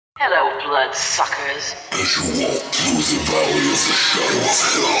Hello, bloodsuckers. As you walk through the valley of the shadow of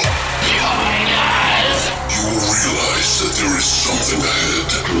hell, Join us! you will realize that there is something ahead.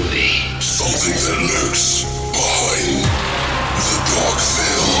 Groovy. Something that lurks behind the dark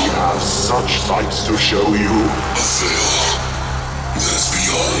veil. We have such sights to show you. A veil that is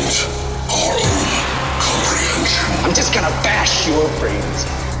beyond our own comprehension. I'm just gonna bash your brains.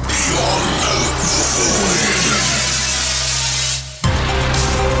 Beyond the void.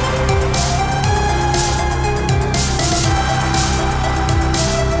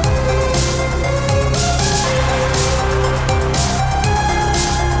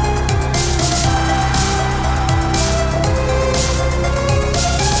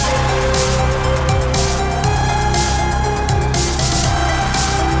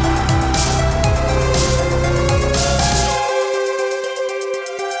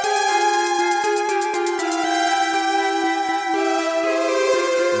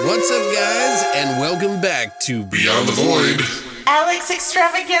 What's up, guys, and welcome back to Beyond the Void. Alex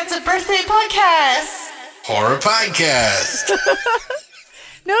Extravaganza Birthday Podcast. Horror Podcast.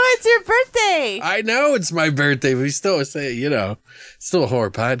 No, it's your birthday. I know it's my birthday, but we still say, still a horror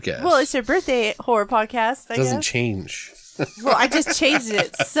podcast. Well, it's your birthday horror podcast, I it doesn't guess. change. Well, I just changed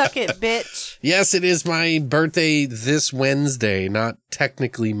it. Suck it, bitch. Yes, it is my birthday this Wednesday, not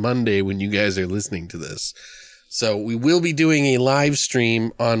technically Monday when you guys are listening to this. So we will be doing a live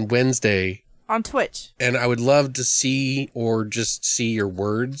stream on Wednesday. On Twitch. And I would love to see or just see your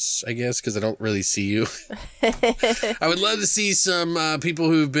words, I guess, because I don't really see you. I would love to see some people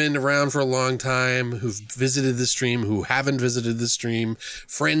who've been around for a long time, who've visited the stream, who haven't visited the stream,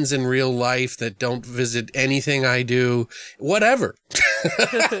 friends in real life that don't visit anything I do, whatever.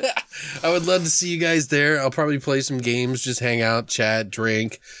 I would love to see you guys there. I'll probably play some games, just hang out, chat,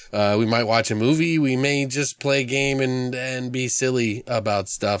 drink. We might watch a movie. We may just play a game and be silly about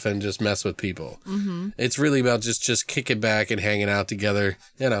stuff and just mess with people. Mm-hmm. It's really about just kicking back and hanging out together,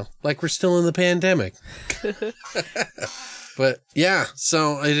 like we're still in the pandemic. But yeah,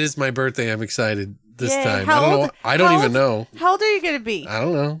 so it is my birthday. I'm excited this Yay. time. I don't even know. How old are you going to be? I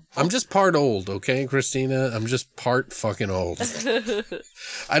don't know. I'm just part old, okay, Christina? I'm just part fucking old.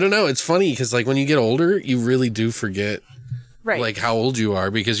 I don't know. It's funny because, when you get older, you really do forget, how old you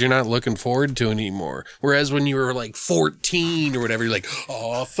are because you're not looking forward to it anymore. Whereas when you were, 14 or whatever, you're like,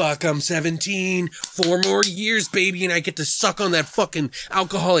 oh, fuck, I'm 17. 4 more years, baby, and I get to suck on that fucking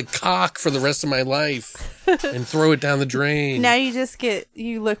alcoholic cock for the rest of my life and throw it down the drain. Now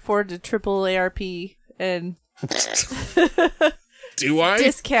you look forward to triple ARP and... Do I?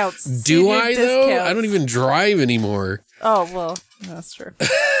 Discounts. Do I, though? Discounts. I don't even drive anymore. Oh, well, that's true.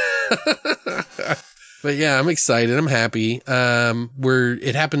 But yeah, I'm excited. I'm happy.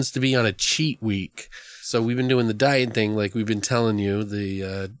 It happens to be on a cheat week. So we've been doing the diet thing, like we've been telling you,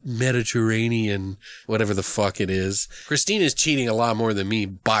 the Mediterranean, whatever the fuck it is. Christina's cheating a lot more than me,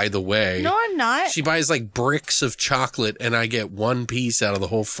 by the way. No, I'm not. She buys bricks of chocolate and I get one piece out of the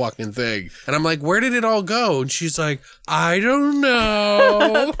whole fucking thing. And I'm like, where did it all go? And she's like, I don't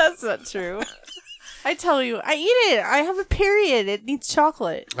know. That's not true. I tell you, I eat it. I have a period. It needs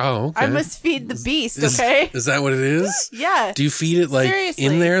chocolate. Oh, okay. I must feed the beast, okay? Is that what it is? Yeah. Do you feed it Seriously.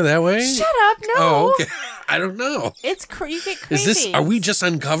 in there that way? Shut up, no. Oh, okay. I don't know. You get crazy. Are we just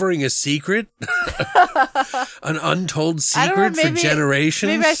uncovering a secret? An untold I don't know, secret for generations?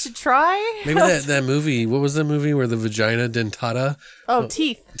 Maybe I should try? Maybe that movie, what was that movie where the vagina dentata? Oh,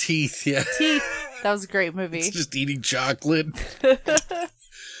 Teeth. Teeth, yeah. Teeth. That was a great movie. It's just eating chocolate.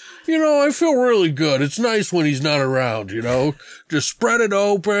 I feel really good. It's nice when he's not around, Just spread it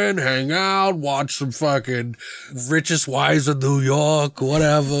open, hang out, watch some fucking Richest Wives of New York,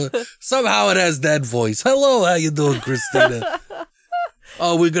 whatever. Somehow it has that voice. Hello, how you doing, Christina?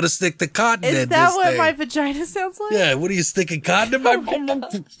 Oh, we're going to stick the cotton in this Is that what thing. my vagina sounds like? Yeah, what are you sticking cotton in my...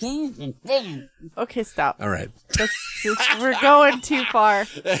 Okay, stop. All right. We're going too far.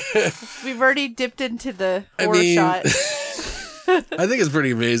 We've already dipped into the horror shot. I think it's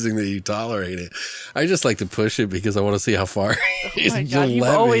pretty amazing that you tolerate it. I just like to push it because I want to see how far Oh my God, you've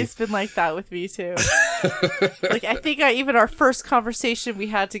always been like that with me too. I think even our first conversation we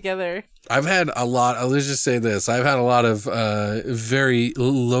had together. I've had a lot. Let's just say this: I've had a lot of very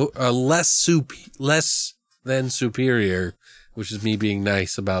low, less than superior, which is me being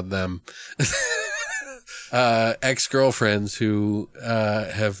nice about them. Ex-girlfriends who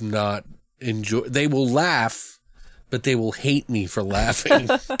have not enjoyed. They will laugh, but they will hate me for laughing.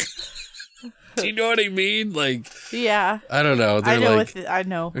 Do you know what I mean? Yeah. I don't know. They're I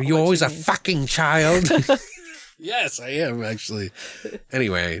know. Are you always a fucking child? Yes, I am, actually.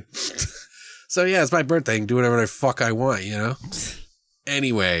 Anyway. So, yeah, it's my birthday. I can do whatever the fuck I want,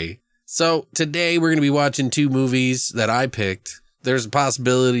 Anyway, so today we're going to be watching 2 movies that I picked. There's a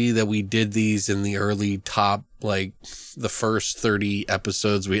possibility that we did these in the early top, like the first 30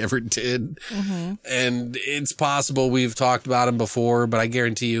 episodes we ever did. Mm-hmm. And it's possible we've talked about them before, but I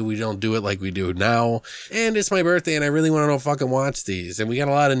guarantee you we don't do it like we do now. And it's my birthday and I really want to fucking watch these. And we got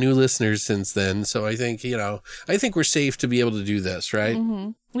a lot of new listeners since then. So I think, I think we're safe to be able to do this, right?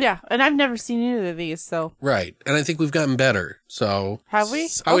 Mm-hmm. Yeah. And I've never seen either of these, so. Right. And I think we've gotten better. So. Have we?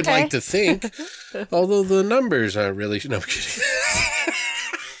 I would like to think, although the numbers aren't really, no, I'm kidding.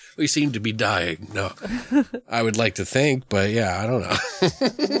 We seem to be dying. No, I would like to think, but yeah, I don't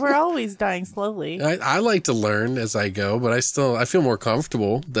know. We're always dying slowly. I like to learn as I go, but I feel more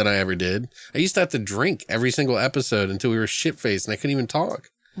comfortable than I ever did. I used to have to drink every single episode until we were shit-faced and I couldn't even talk.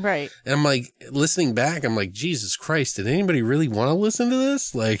 Right. And I'm like, listening back, I'm like, Jesus Christ, did anybody really want to listen to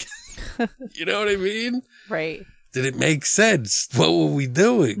this? Like, you know what I mean? Right. Did it make sense? What were we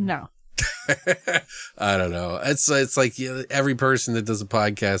doing? No. I don't know. It's like every person that does a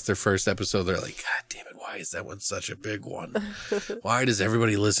podcast, their first episode, they're like, God damn it, why is that one such a big one? Why does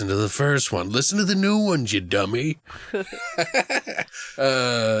everybody listen to the first one? Listen to the new ones, you dummy.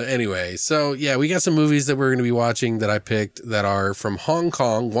 Anyway, so yeah, we got some movies that we're going to be watching that I picked that are from Hong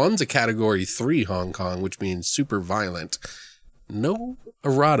Kong. One's a category 3 Hong Kong, which means super violent. No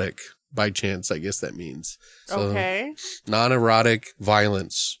erotic. By chance, I guess that means. So, okay. Non-erotic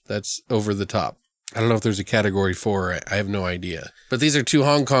violence. That's over the top. I don't know if there's a category 4. I have no idea. But these are 2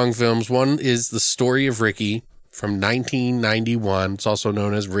 Hong Kong films. One is The Story of Ricky from 1991. It's also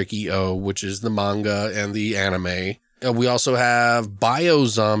known as Ricky-O, which is the manga and the anime. We also have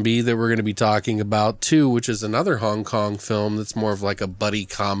Bio-Zombie that we're going to be talking about too, which is another Hong Kong film that's more of like a buddy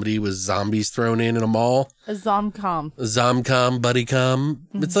comedy with zombies thrown in a mall. A zomcom. A zomcom, buddy-com.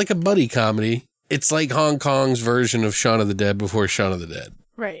 Mm-hmm. It's like a buddy comedy. It's like Hong Kong's version of Shaun of the Dead before Shaun of the Dead.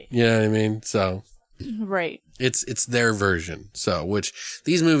 Right. You know what I mean? So. Right. It's their version. So, which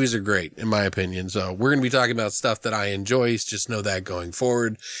these movies are great in my opinion. So we're going to be talking about stuff that I enjoy. Just know that going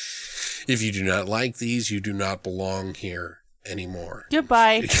forward. If you do not like these, you do not belong here anymore.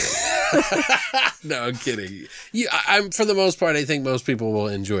 Goodbye. No, I'm kidding. I'm for the most part, I think most people will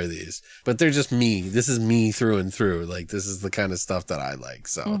enjoy these, but they're just me. This is me through and through. Like this is the kind of stuff that I like.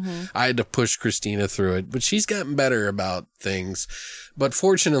 So I had to push Christina through it, but she's gotten better about things. But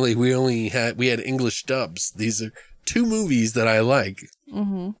fortunately, we had English dubs. These are 2 movies that I like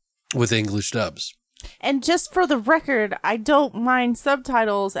with English dubs. And just for the record, I don't mind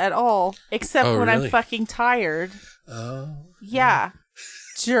subtitles at all, except when really? I'm fucking tired. Oh. Yeah.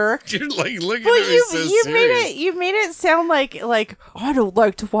 Jerk. You're like looking at me so serious. You made it sound like I don't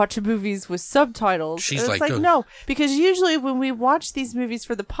like to watch movies with subtitles. She's and it's like no, because usually when we watch these movies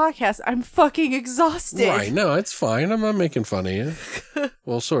for the podcast, I'm fucking exhausted. Right, no, it's fine. I'm not making fun of you.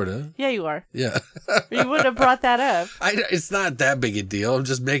 Well, sort of. Yeah, you are. Yeah. You wouldn't have brought that up. It's not that big a deal. I'm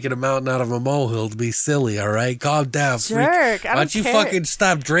just making a mountain out of a molehill to be silly, all right? Calm down, Jerk. Why don't you fucking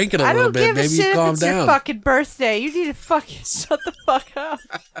stop drinking a little bit? Maybe you calm down. Your fucking birthday. You need to fucking shut the fuck up.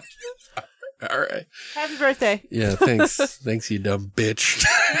 All right. Happy birthday. Yeah, thanks. Thanks, you dumb bitch.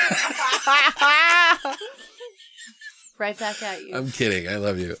 Right back at you. I'm kidding. I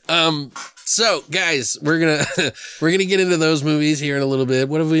love you. So guys, we're gonna get into those movies here in a little bit.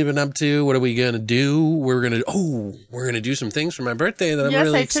 What have we been up to? What are we gonna do? We're gonna do some things for my birthday that I'm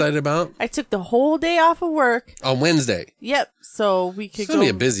really excited about. I took the whole day off of work on Wednesday. Yep. So we could It's gonna be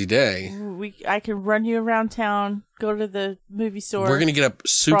a busy day. I can run you around town, go to the movie store. We're gonna get up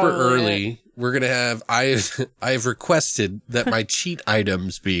super early. We're gonna have I've requested that my cheat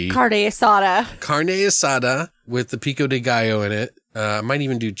items be carne asada with the pico de gallo in it. I might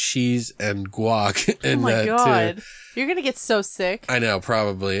even do cheese and guac. Oh my God. Too. You're going to get so sick. I know,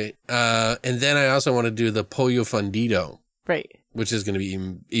 probably. And then I also want to do the pollo fundido. Right. Which is going to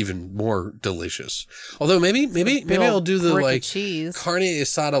be even more delicious. Although maybe I'll do the cheese. Carne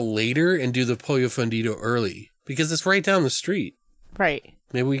asada later and do the pollo fundido early because it's right down the street. Right.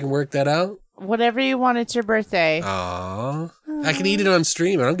 Maybe we can work that out. Whatever you want, it's your birthday. Aw. I can eat it on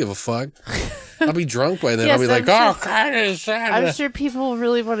stream. I don't give a fuck. I'll be drunk by then. Yes, I'll be like, carne asada. I'm sure people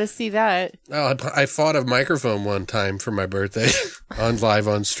really want to see that. Oh, I fought a microphone one time for my birthday live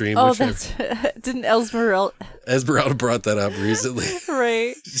on stream. Oh, that's didn't Esmeralda Esmeralda brought that up recently.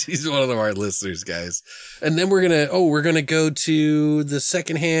 Right. She's one of our listeners, guys. And then we're gonna go to the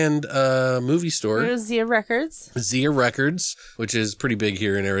secondhand movie store. There's Zia Records. Zia Records, which is pretty big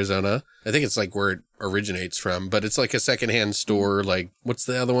here in Arizona. I think it's like where it originates from, but it's like a secondhand store. Like, what's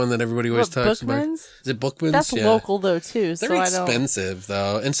the other one that everybody always talks about? Bookman's? Is it Bookman's? That's local though too. They're expensive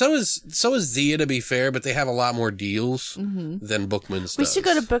though, and so is Zia, to be fair, but they have a lot more deals than Bookman's. We should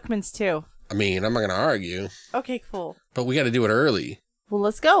go to Bookman's too. I mean, I'm not going to argue. Okay, cool. But we got to do it early. Well,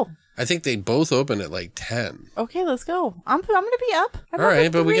 let's go. I think they both open at like 10. Okay, let's go. I'm going to be up. All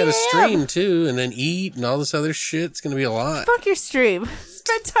right, but we got to stream too, and then eat and all this other shit. It's going to be a lot. Fuck your stream.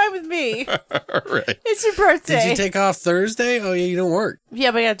 Spend time with me. All right. It's your birthday. Did you take off Thursday? Oh, yeah, you don't work.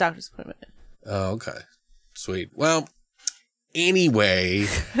 Yeah, but I got a doctor's appointment. Oh, okay. Sweet. Well, anyway,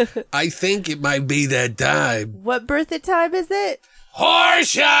 I think it might be that time. What birthday time is it? Horse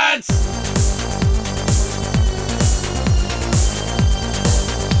shots!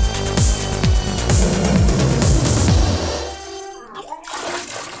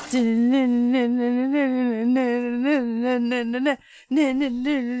 I'm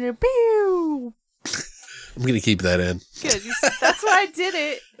going to keep that in. Good. That's why I did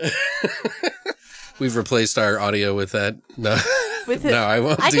it. We've replaced our audio with that. No, with it. No, I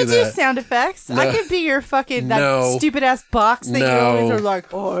won't do that. I can do sound effects. No. I can be your fucking that stupid ass box that you always are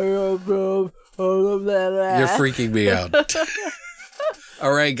like, you're freaking me out.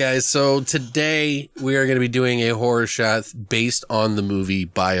 All right, guys. So today we are going to be doing a horror shot based on the movie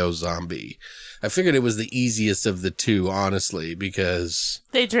Biozombie. I figured it was the easiest of the two, honestly, because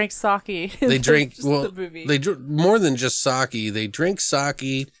they drink sake. They drink more than just sake. They drink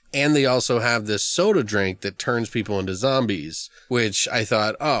sake, and they also have this soda drink that turns people into zombies. Which I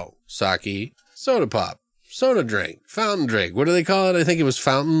thought, sake, soda pop, soda drink, fountain drink. What do they call it? I think it was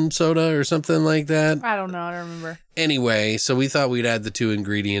fountain soda or something like that. I don't know. I don't remember. Anyway, so we thought we'd add the two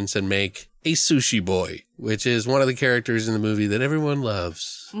ingredients and make a sushi boy, which is one of the characters in the movie that everyone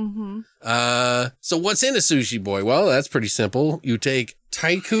loves. Mm-hmm. So what's in a sushi boy? Well, that's pretty simple. You take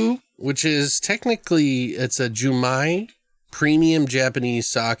Taiku, which is it's a Jumai premium Japanese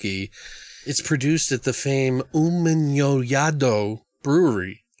sake. It's produced at the famed Uminyoyado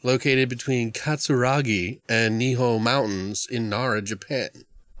Brewery, located between Katsuragi and Niho Mountains in Nara, Japan.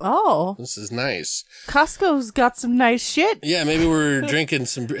 Oh. This is nice. Costco's got some nice shit. Yeah, maybe we're drinking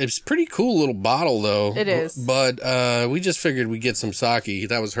some... It's a pretty cool little bottle, though. It is. But we just figured we'd get some sake.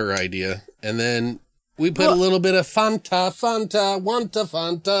 That was her idea. And then we put a little bit of Fanta.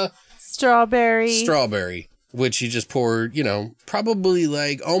 Strawberry. Which you just pour, probably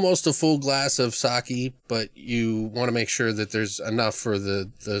like almost a full glass of sake, but you want to make sure that there's enough for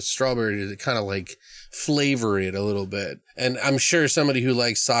the strawberry to kind of like flavor it a little bit. And I'm sure somebody who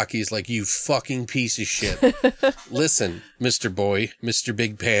likes sake is like, you fucking piece of shit. Listen, Mr. Boy, Mr.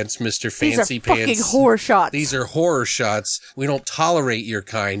 Big Pants, Mr. Fancy Pants. These are fucking horror shots. These are horror shots. We don't tolerate your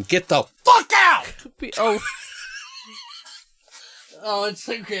kind. Get the fuck out! Oh, it's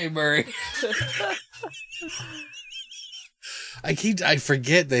okay, Murray. I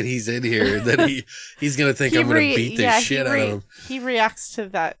forget that he's in here, that he's going to think I'm going to beat the shit out of him. He reacts to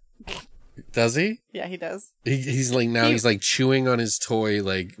that. Does he? Yeah, he does. He's like chewing on his toy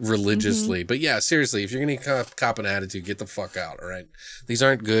like religiously. Mm-hmm. But yeah, seriously, if you're going to cop an attitude, get the fuck out, all right? These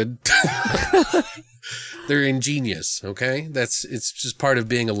aren't good. They're ingenious, okay? It's just part of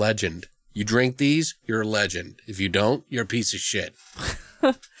being a legend. You drink these, you're a legend. If you don't, you're a piece of shit.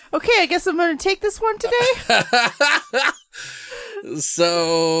 Okay, I guess I'm going to take this one today.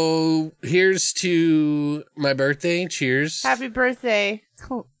 So, here's to my birthday. Cheers. Happy birthday.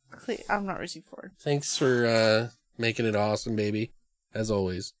 Cool. I'm not reaching forward. Thanks for making it awesome, baby. As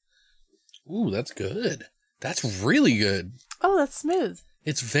always. Ooh, that's good. That's really good. Oh, that's smooth.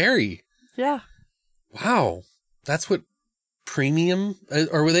 It's very. Yeah. Wow. That's what premium?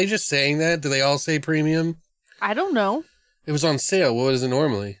 Or were they just saying that? Do they all say premium? I don't know. It was on sale. What is it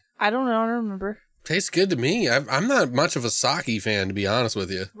normally? I don't know. I don't remember. Tastes good to me. I'm not much of a sake fan, to be honest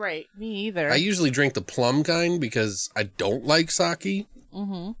with you. Right. Me either. I usually drink the plum kind because I don't like sake.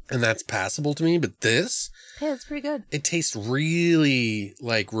 Mm-hmm. And that's passable to me. But this? Yeah, it's pretty good. It tastes really,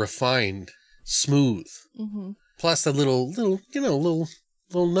 like, refined, smooth. Mm-hmm. Plus the little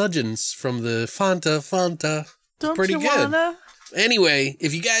nudgings from the Fanta. Don't pretty you good. Wanna? Anyway,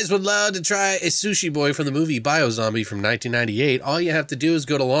 if you guys would love to try a sushi boy from the movie Biozombie from 1998, all you have to do is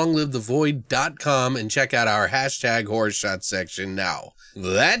go to longlivethevoid.com and check out our hashtag horror shots section now.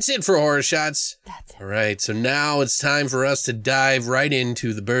 That's it for horror shots. That's it. All right, so now it's time for us to dive right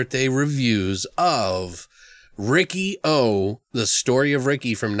into the birthday reviews of Ricky O, The Story of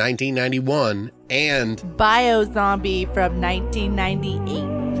Ricky from 1991, and Biozombie from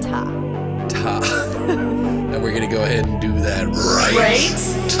 1998. And we're going to go ahead and do that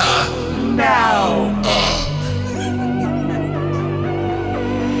right now.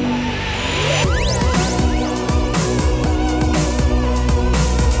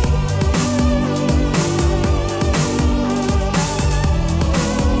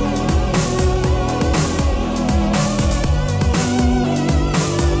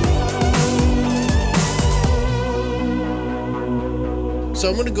 So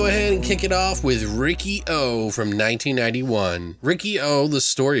I'm going to go ahead and kick it off with Ricky O from 1991. Ricky O, The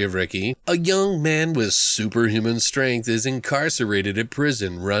Story of Ricky. A young man with superhuman strength is incarcerated at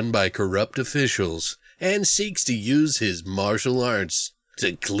prison run by corrupt officials and seeks to use his martial arts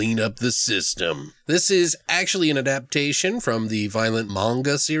to clean up the system. This is actually an adaptation from the violent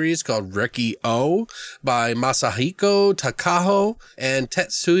manga series called Ricky O by Masahiko Takaho and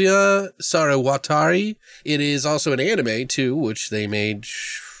Tetsuya Sariwatari. It is also an anime too, which they made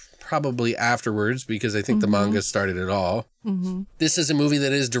probably afterwards because I think the manga started it all. This is a movie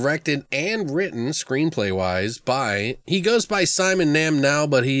that is directed and written screenplay-wise by, he goes by Simon Nam now,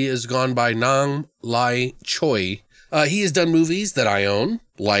 but he has gone by Nang Lai Choi. He has done movies that I own,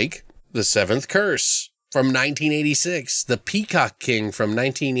 like The Seventh Curse from 1986, The Peacock King from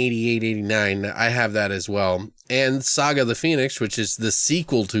 1988-89, I have that as well, and Saga the Phoenix, which is the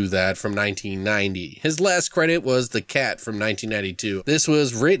sequel to that from 1990. His last credit was The Cat from 1992. This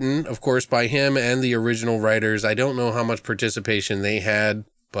was written, of course, by him and the original writers. I don't know how much participation they had,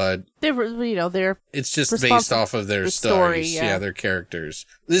 but they're it's just based off of their stories. Yeah, their characters.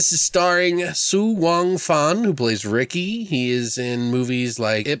 This is starring Su Wong Fan, who plays Ricky. He is in movies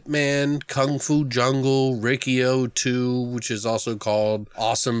like Ip Man, Kung Fu Jungle, Ricky-O 2, which is also called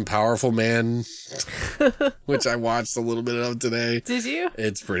Awesome Powerful Man, which I watched a little bit of today. Did you?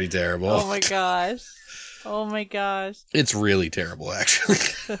 It's pretty terrible. Oh my gosh. Oh my gosh. It's really terrible, actually.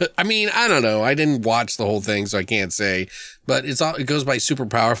 I mean, I don't know. I didn't watch the whole thing, so I can't say. But it goes by Super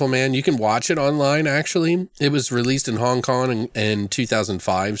Powerful Man. You can watch it online, actually. It was released in Hong Kong in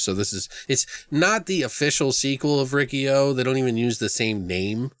 2005. So it's not the official sequel of Ricky-O. They don't even use the same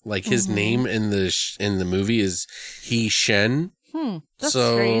name. Like his name in the movie is He Shen. That's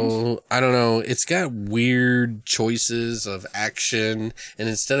so strange. I don't know. It's got weird choices of action, and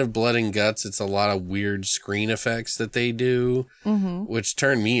instead of blood and guts, it's a lot of weird screen effects that they do, which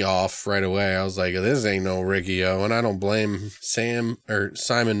turned me off right away. I was like, "This ain't no Ricky-O," and I don't blame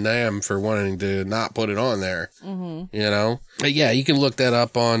Simon Nam for wanting to not put it on there. You know, but yeah, you can look that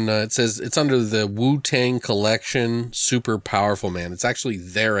up on. It says it's under the Wu-Tang Collection Super Powerful Man. It's actually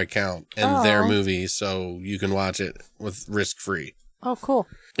their account and their movie, so you can watch it with risk free. Oh, cool.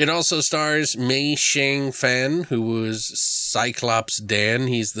 It also stars Mei Shang Fan, who was Cyclops Dan.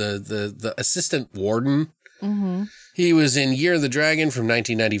 He's the assistant warden. He was in Year of the Dragon from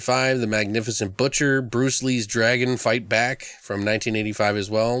 1995, The Magnificent Butcher, Bruce Lee's Dragon Fight Back from 1985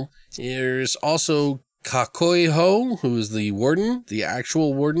 as well. There's also Kakoi Ho, who is the warden, the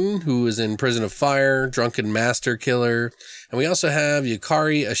actual warden, who is in Prison of Fire, Drunken Master Killer. And we also have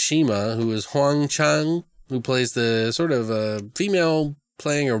Yukari Ashima, who is Huang Chang, who plays the sort of female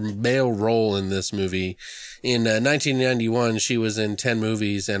playing a male role in this movie. In 1991, she was in 10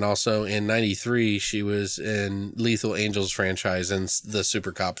 movies, and also in 93, she was in Lethal Angels franchise and the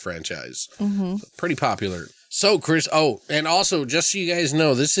Super Cop franchise. So pretty popular. So, Chris, and also, just so you guys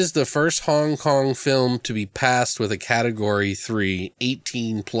know, this is the first Hong Kong film to be passed with a Category 3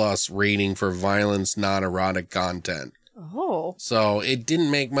 18+ rating for violence, non-erotic content. Oh. So it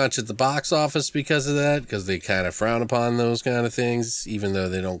didn't make much at the box office because of that, because they kind of frown upon those kind of things, even though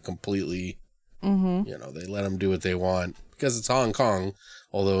they don't completely, they let them do what they want because it's Hong Kong.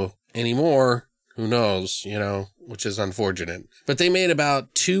 Although anymore, who knows, which is unfortunate. But they made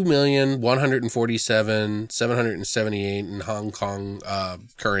about 2,147,778 in Hong Kong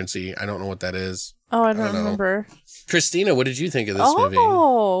currency. I don't know what that is. Oh, I don't remember. Christina, what did you think of this movie?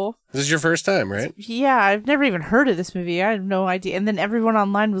 This is your first time, right? Yeah, I've never even heard of this movie. I have no idea. And then everyone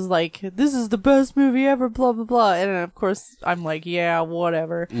online was like, this is the best movie ever, blah, blah, blah. And of course, I'm like, yeah,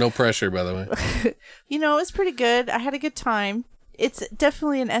 whatever. No pressure, by the way. It's pretty good. I had a good time. It's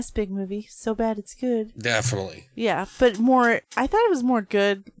definitely an S-Big movie. So bad it's good. Definitely. Yeah, but I thought it was more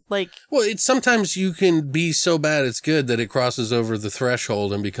good. Well, it's sometimes you can be so bad it's good that it crosses over the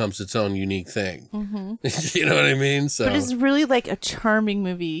threshold and becomes its own unique thing. You know what I mean? So, but it's really like a charming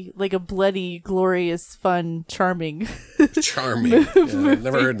movie, like a bloody, glorious, fun, charming. Charming. Yeah, I've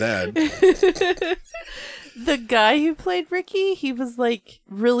never heard that. The guy who played Ricky, he was like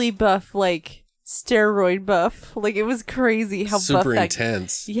really buff, like steroid buff. Like, it was crazy how Super buff that...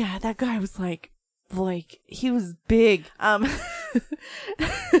 intense. Yeah, that guy was like, he was big. I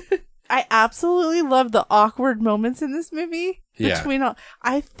absolutely love the awkward moments in this movie. Yeah.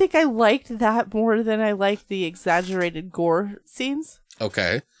 I think I liked that more than I liked the exaggerated gore scenes.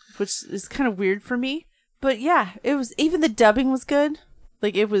 Okay. Which is kind of weird for me. But yeah, it was, even the dubbing was good.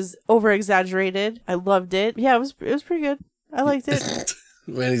 Like, it was over exaggerated. I loved it. Yeah, it was pretty good. I liked it.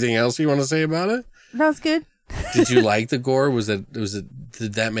 Anything else you want to say about it? No, it's good. Did you like the gore?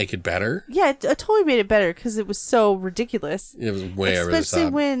 Did that make it better? Yeah, it totally made it better because it was so ridiculous. It was way over the top. Especially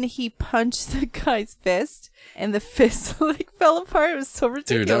when he punched the guy's fist and the fist like fell apart. It was so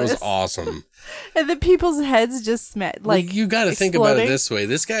ridiculous. Dude, that was awesome. And the people's heads just like you got to think about it this way.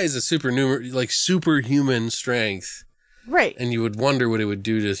 This guy is a superhuman strength. Right. And you would wonder what it would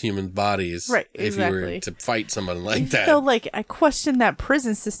do to human bodies. Right, if you were to fight someone like that. So, like, I questioned that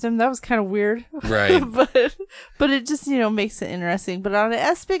prison system. That was kind of weird. Right. but it just, makes it interesting. But on an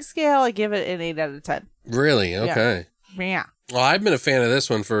aspect scale, I give it an 8 out of 10. Really? Okay. Yeah. Well, I've been a fan of this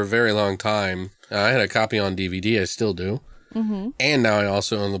one for a very long time. I had a copy on DVD. I still do. Mm-hmm. And now I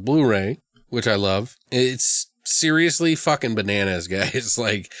also own the Blu-ray, which I love. It's seriously fucking bananas, guys.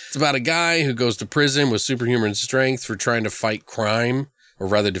 Like, it's about a guy who goes to prison with superhuman strength for trying to fight crime, or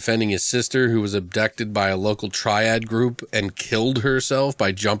rather defending his sister who was abducted by a local triad group and killed herself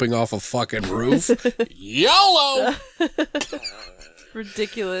by jumping off a fucking roof. YOLO!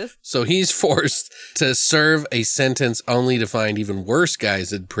 Ridiculous. So he's forced to serve a sentence only to find even worse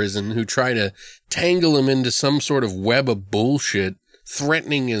guys in prison who try to tangle him into some sort of web of bullshit,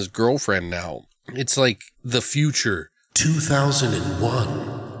 threatening his girlfriend now. It's like the future.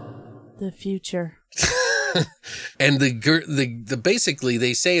 2001. The future. And the basically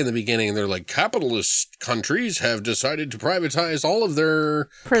they say in the beginning, they're like, capitalist countries have decided to privatize all of their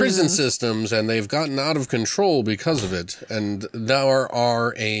prison systems, and they've gotten out of control because of it. And there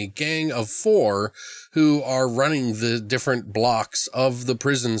are a gang of 4 who are running the different blocks of the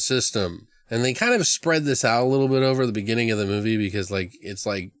prison system. And they kind of spread this out a little bit over the beginning of the movie because it's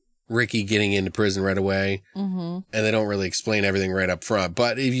like Ricky getting into prison right away. Mm-hmm. And they don't really explain everything right up front.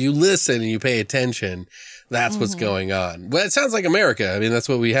 But if you listen and you pay attention, that's what's going on. Well, it sounds like America. I mean, that's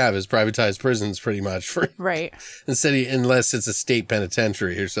what we have is privatized prisons pretty much. Right. Unless it's a state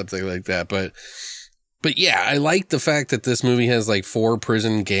penitentiary or something like that. But yeah, I like the fact that this movie has like 4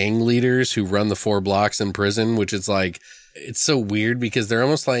 prison gang leaders who run the 4 blocks in prison, which is like, it's so weird because they're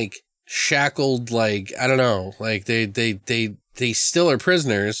almost like shackled, like, I don't know, like they still are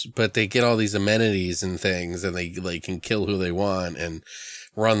prisoners, but they get all these amenities and things, and they like can kill who they want and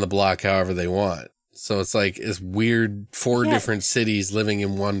run the block however they want. So it's like this weird 4 different cities living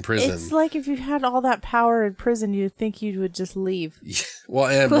in one prison. It's like if you had all that power in prison, you'd think you would just leave. Well,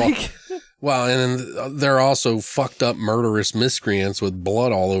 and then they're also fucked up murderous miscreants with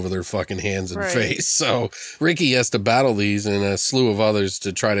blood all over their fucking hands and face. So Ricky has to battle these and a slew of others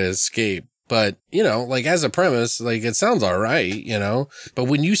to try to escape. But, like as a premise, like it sounds all right, but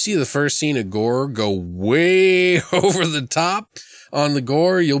when you see the first scene of gore go way over the top on the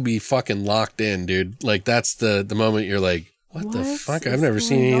gore, you'll be fucking locked in, dude. Like that's the moment you're like, what the fuck? I've never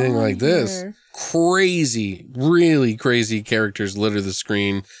seen anything like this. Crazy, really crazy characters litter the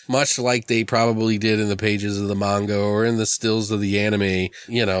screen, much like they probably did in the pages of the manga or in the stills of the anime,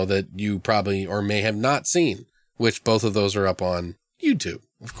 that you probably or may have not seen, which both of those are up on YouTube.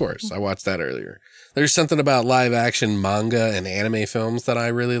 Of course, I watched that earlier. There's something about live action manga and anime films that I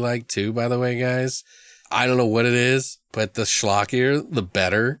really like too, by the way, guys. I don't know what it is, but the schlockier, the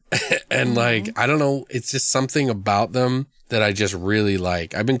better. And I don't know, it's just something about them that I just really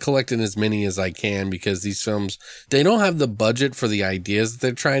like. I've been collecting as many as I can because these films, they don't have the budget for the ideas that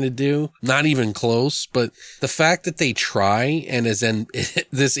they're trying to do. Not even close. But the fact that they try and is in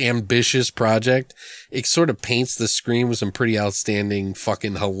this ambitious project, it sort of paints the screen with some pretty outstanding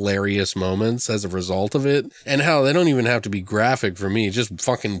fucking hilarious moments as a result of it. And hell, they don't even have to be graphic for me. It's just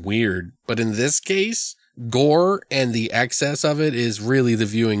fucking weird. But in this case, gore and the excess of it is really the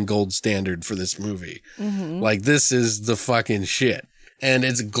viewing gold standard for this movie. Mm-hmm. Like this is the fucking shit. And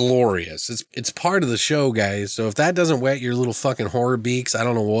it's glorious. It's part of the show, guys. So if that doesn't whet your little fucking horror beaks, I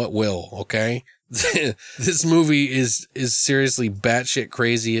don't know what will, okay? This movie is seriously batshit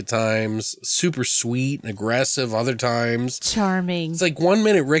crazy at times, super sweet and aggressive other times. Charming. It's like 1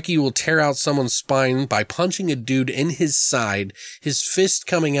 minute Ricky will tear out someone's spine by punching a dude in his side, his fist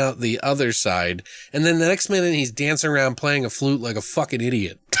coming out the other side, and then the next minute he's dancing around playing a flute like a fucking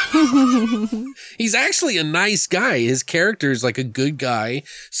idiot. He's actually a nice guy. His character is like a good guy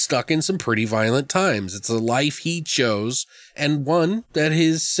stuck in some pretty violent times. It's a life he chose, and one that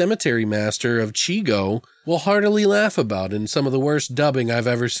his cemetery master of Chigo will heartily laugh about in some of the worst dubbing I've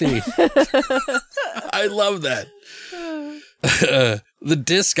ever seen. I love that. The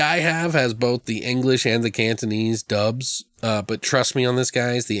disc I have has both the English and the Cantonese dubs, but trust me on this,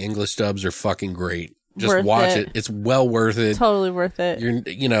 guys, the English dubs are fucking great. Just watch it. It's well worth it. Totally worth it.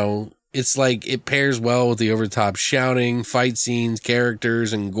 It's like it pairs well with the over-the-top shouting, fight scenes,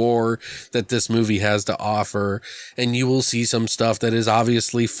 characters, and gore that this movie has to offer. And you will see some stuff that is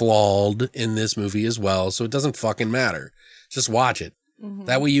obviously flawed in this movie as well, so it doesn't fucking matter. Just watch it. Mm-hmm.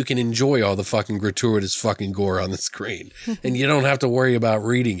 That way you can enjoy all the fucking gratuitous fucking gore on the screen. And you don't have to worry about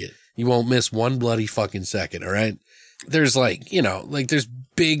reading it. You won't miss one bloody fucking second, all right? There's there's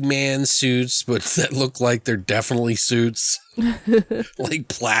big man suits, but that look like they're definitely suits. Like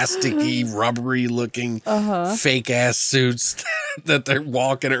plasticky, rubbery looking fake ass suits that they're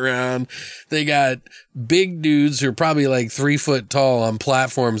walking around. They got big dudes who are probably like 3 foot tall on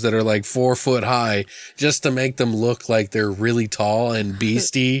platforms that are like 4 foot high just to make them look like they're really tall and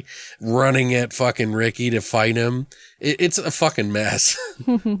beastie running at fucking Ricky to fight him. It's a fucking mess,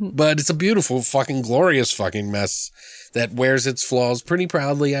 but it's a beautiful fucking glorious fucking mess that wears its flaws pretty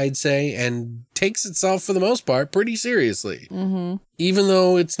proudly, I'd say, and takes itself for the most part pretty seriously, even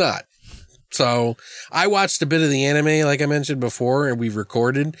though it's not. So I watched a bit of the anime, like I mentioned before, and we've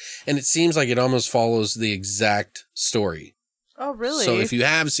recorded, and it seems like it almost follows the exact story. Oh, really? So if you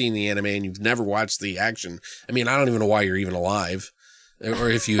have seen the anime and you've never watched the action, I mean, I don't even know why you're even alive, or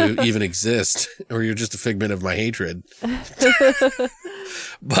if you even exist, or you're just a figment of my hatred.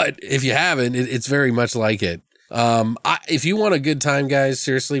 But if you haven't, it's very much like it. If you want a good time, guys,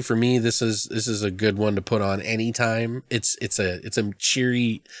 seriously, for me, this is a good one to put on anytime. It's a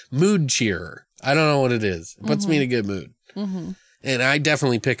cheery mood cheerer. I don't know what it is. It puts me in a good mood. Mm-hmm. And I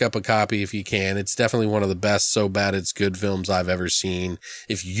definitely pick up a copy if you can. It's definitely one of the best So Bad It's Good films I've ever seen.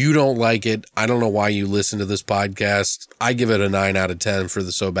 If you don't like it, I don't know why you listen to this podcast. I give it a 9 out of 10 for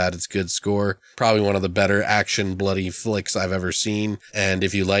the So Bad It's Good score. Probably one of the better action bloody flicks I've ever seen. And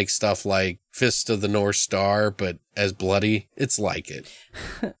if you like stuff like Fist of the North Star, but as bloody, it's like it.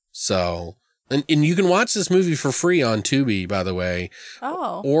 So... And you can watch this movie for free on Tubi, by the way.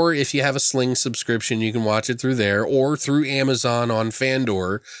 Oh. Or if you have a Sling subscription, you can watch it through there, or through Amazon on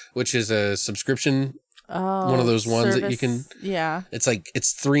Fandor, which is a subscription. Oh, one of those ones service. that you can. Yeah. It's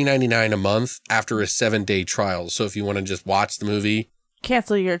 $3.99 a month after a 7-day trial. So if you want to just watch the movie,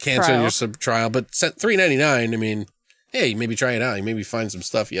 cancel your trial. But $3.99. I mean, hey, maybe try it out. You maybe find some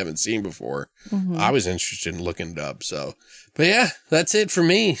stuff you haven't seen before. Mm-hmm. I was interested in looking it up. So, but yeah, that's it for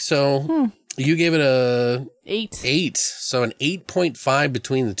me. So. You gave it a 8. So an 8.5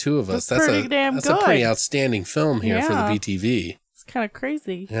 between the two of us. That's pretty damn good. A pretty outstanding film here for the BTV. It's kind of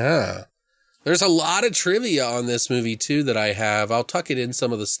crazy. Yeah. There's a lot of trivia on this movie too that I have. I'll tuck it in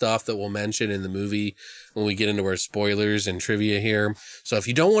some of the stuff that we'll mention in the movie when we get into our spoilers and trivia here. So if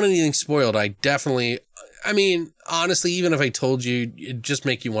you don't want anything spoiled, honestly, even if I told you, it'd just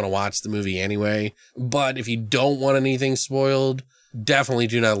make you want to watch the movie anyway. But if you don't want anything spoiled, definitely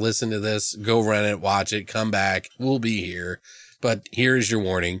do not listen to this. Go rent it, watch it, come back. We'll be here. But here is your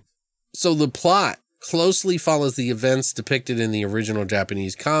warning. So the plot closely follows the events depicted in the original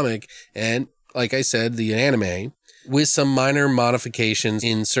Japanese comic and, like I said, the anime, with some minor modifications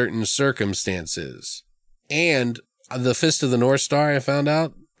in certain circumstances. And the Fist of the North Star, I found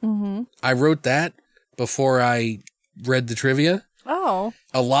out, I wrote that before I read the trivia. Oh.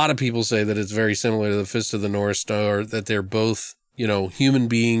 A lot of people say that it's very similar to the Fist of the North Star, that they're both, human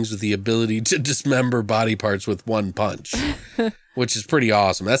beings with the ability to dismember body parts with one punch, which is pretty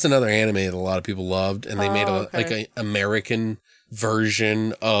awesome. That's another anime that a lot of people loved, and they made an American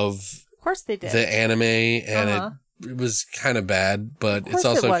version of course they did. The anime, and it was kind of bad, but it's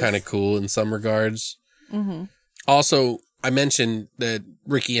also kind of cool in some regards. Mm-hmm. Also, I mentioned that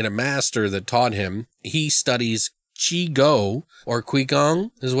Ricky had a master that taught him. He studies Qi-Go, or Qigong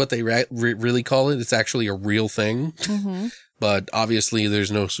is what they really call it. It's actually a real thing. Mm-hmm. But obviously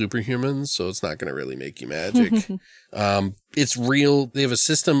there's no superhumans, so it's not going to really make you magic. It's real. They have a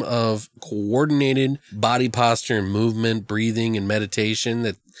system of coordinated body posture and movement, breathing and meditation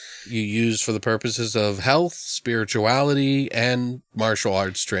that you use for the purposes of health, spirituality, and martial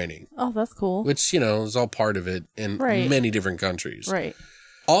arts training. Oh, that's cool. Which, is all part of it in many different countries. Right.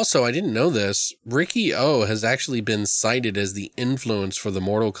 Also, I didn't know this. Ricky O has actually been cited as the influence for the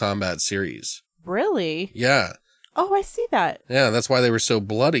Mortal Kombat series. Really? Yeah. Oh, I see that. Yeah, that's why they were so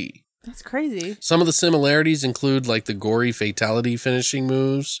bloody. That's crazy. Some of the similarities include like the gory fatality finishing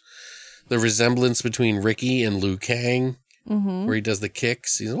moves, the resemblance between Ricky and Liu Kang, where he does the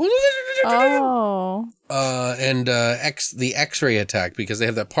kicks. He's Oh. The X-ray attack, because they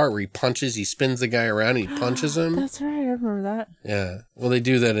have that part where he punches, he spins the guy around and he punches him. That's right. I remember that. Yeah. Well, they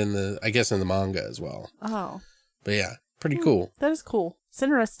do that in the manga as well. Oh. But yeah, pretty cool. That is cool. It's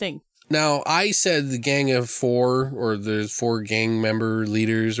interesting. Now, I said the gang of 4, or there's 4 gang member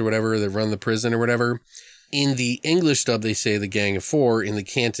leaders or whatever that run the prison or whatever. In the English dub, they say the gang of 4. In the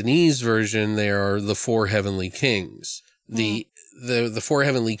Cantonese version, they are the 4 heavenly kings. The 4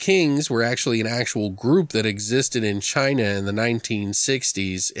 heavenly kings were actually an actual group that existed in China in the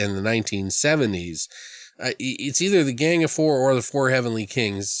 1960s and the 1970s. It's either the gang of 4 or the 4 heavenly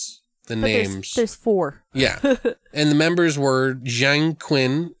kings. The names. There's 4. Yeah. And the members were Jiang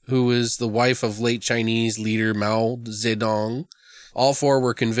Qin, who was the wife of late Chinese leader Mao Zedong. All 4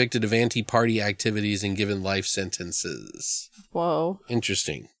 were convicted of anti-party activities and given life sentences. Whoa.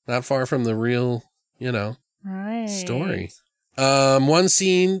 Interesting. Not far from the real, Right. story. One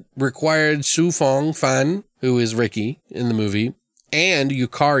scene required Su Fong Fan, who is Ricky in the movie, and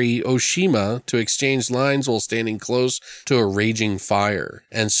Yukari Oshima to exchange lines while standing close to a raging fire.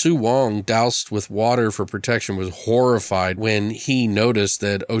 And Su Wong, doused with water for protection, was horrified when he noticed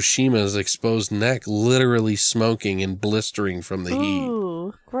that Oshima's exposed neck literally smoking and blistering from the heat.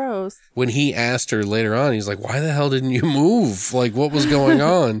 Ooh, gross. When he asked her later on, he's like, why the hell didn't you move? Like, what was going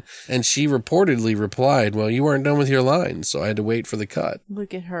on? And she reportedly replied, well, you weren't done with your lines, so I had to wait for the cut.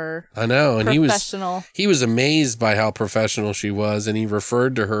 Look at her. I know. And Professional. he was amazed by how professional she was, and he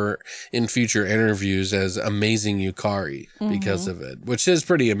referred to her in future interviews as Amazing Yukari because of it, which is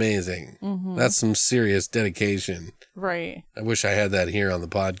pretty amazing. That's some serious dedication. Right. I wish I had that here on the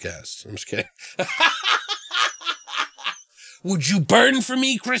podcast. I'm just kidding. Would you burn for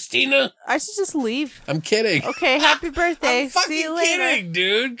me, Christina? I should just leave. I'm kidding. Okay, happy birthday. I'm fucking See you later. kidding,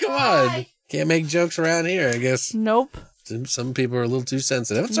 dude. Come on. Can't make jokes around here, I guess. Nope. Some people are a little too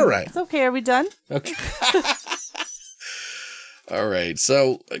sensitive. It's all right. It's okay. Are we done? Okay. All right.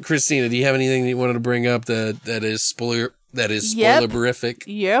 So, Christina, do you have anything that you wanted to bring up that is spoilerific?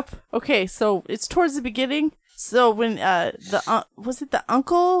 Yep. Okay, so it's towards the beginning. So when was it the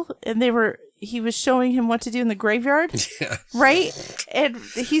uncle, and he was showing him what to do in the graveyard, Yeah. right? And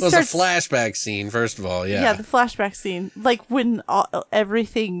he It was starts a flashback scene, first of all. Yeah. Yeah, the flashback scene, like when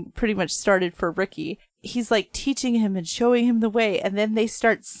everything pretty much started for Ricky. He's like teaching him and showing him the way, and then they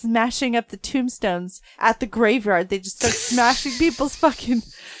start smashing up the tombstones at the graveyard. They just start smashing people's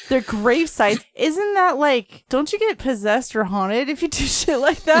their grave sites. Isn't that like, don't you get possessed or haunted if you do shit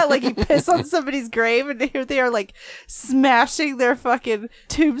like that? Like you piss on somebody's grave and here they are like smashing their fucking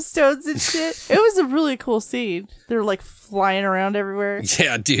tombstones and shit. It was a really cool scene. They're like flying around everywhere.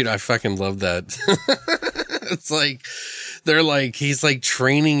 Yeah, dude, I fucking love that. It's like, he's like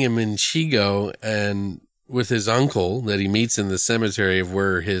training him in Shigo and with his uncle that he meets in the cemetery of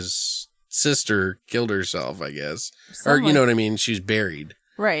where his sister killed herself, I guess. Or, you know what I mean? She's buried.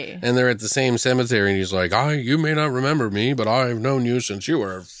 Right. And they're at the same cemetery and he's like, you may not remember me, but I've known you since you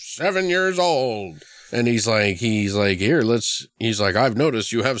were 7 years old. And he's like, he's like, I've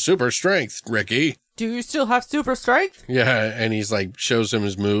noticed you have super strength, Ricky. Do you still have super strength? Yeah, and he's like, shows him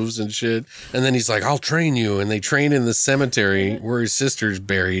his moves and shit. And then he's like, I'll train you. And they train in the cemetery where his sister's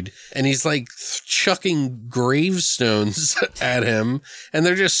buried. And he's like chucking gravestones at him. And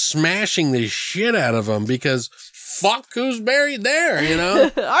they're just smashing the shit out of him because fuck who's buried there, you know?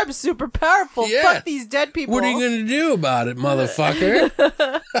 I'm super powerful. Yeah. Fuck these dead people. What are you going to do about it, motherfucker?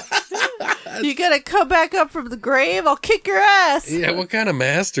 You gotta come back up from the grave? I'll kick your ass. Yeah, what kind of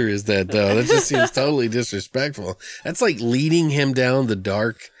master is that, though? That just seems totally disrespectful. That's like leading him down the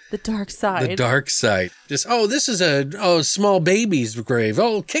dark side. The dark side. Just, this is a small baby's grave.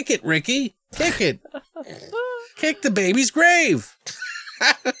 Oh, kick it, Ricky. Kick it. Kick the baby's grave.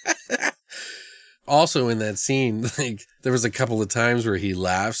 Also in that scene, like, there was a couple of times where he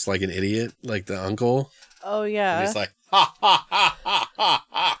laughs like an idiot, like the uncle. Oh, yeah. And he's like, ha, ha, ha, ha, ha,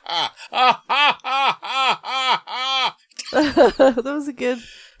 ha, ha, ha, ha, ha. That was good.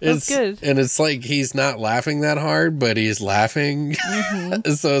 That's good. And it's like he's not laughing that hard, but he's laughing.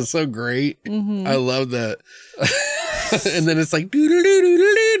 Mm-hmm. So it's so great. Mm-hmm. I love that. And then it's like,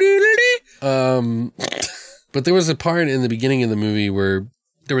 but there was a part in the beginning of the movie where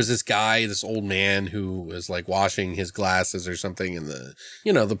there was this guy, this old man who was like washing his glasses or something in the,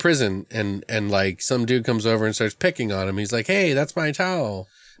 the prison. And like some dude comes over and starts picking on him. He's like, hey, that's my towel.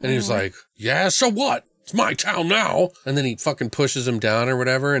 And he was like, yeah, so what? It's my town now. And then he fucking pushes him down or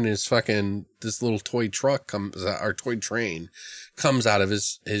whatever. And his fucking, this little toy truck comes out, or toy train comes out of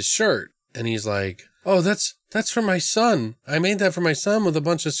his shirt. And he's like, oh, that's for my son. I made that for my son with a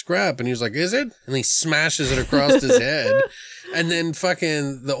bunch of scrap. And he was like, is it? And he smashes it across his head. And then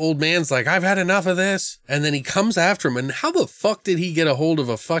fucking the old man's like, I've had enough of this. And then he comes after him. And how the fuck did he get a hold of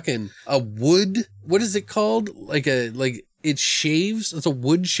a wood? What is it called? It shaves. It's a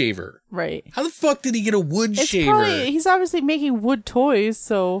wood shaver. Right. How the fuck did he get a wood shaver? He's obviously making wood toys,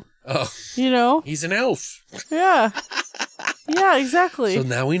 so. Oh. You know? He's an elf. Yeah. Yeah, exactly. So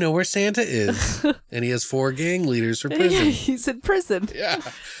now we know where Santa is. And he has 4 gang leaders for prison. Yeah, he's in prison. Yeah.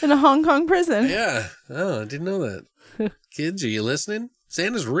 In a Hong Kong prison. Yeah. Oh, I didn't know that. Kids, are you listening?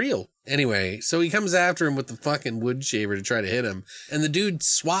 Santa's real. Anyway, so he comes after him with the fucking wood shaver to try to hit him. And the dude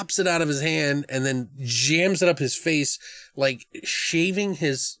swaps it out of his hand and then jams it up his face, like shaving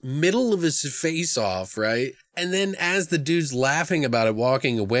his middle of his face off, right? And then as the dude's laughing about it,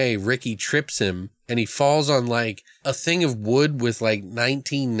 walking away, Ricky trips him and he falls on like a thing of wood with like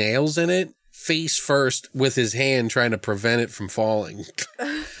 19 nails in it, face first with his hand trying to prevent it from falling.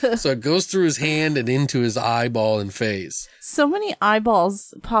 So it goes through his hand and into his eyeball and face. So many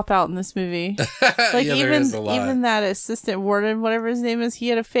eyeballs pop out in this movie. Like Yeah, there is a lot. even that assistant warden, whatever his name is, he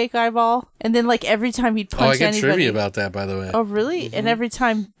had a fake eyeball. And then like every time he'd punch Oh, I got anybody. trivia about that, by the way. Oh, really? And every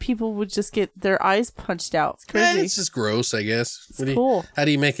time people would just get their eyes punched out. It's crazy. It's just gross, I guess. Cool. How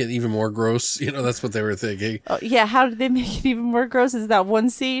do you make it even more gross? You know, that's what they were thinking. Oh, yeah, how did they make it even more gross? Is that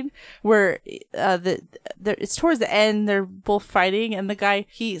one scene where it's towards the end, they're both fighting, and the guy,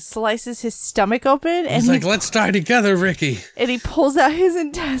 he slices his stomach open, and He's like, let's die together, Ricky. and he pulls out his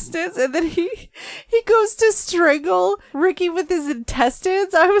intestines, and then he goes to strangle Ricky with his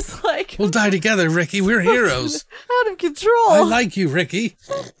intestines. I was like, We'll die together, Ricky. We're heroes. out of control. I like you, Ricky.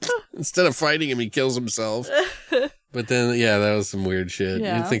 Instead of fighting him, he kills himself. But then, yeah, that was some weird shit.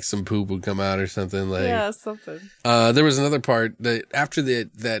 Yeah. You'd think some poop would come out or something. Like, Yeah, something. there was another part that after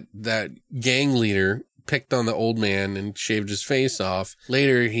that gang leader picked on the old man and shaved his face off.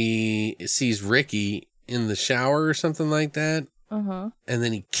 Later, he sees Ricky in the shower or something like that. Uh-huh. And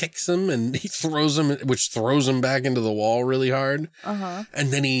then he kicks him and he throws him, which throws him back into the wall really hard. Uh-huh.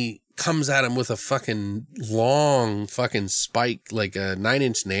 And then he comes at him with a fucking long fucking spike, like a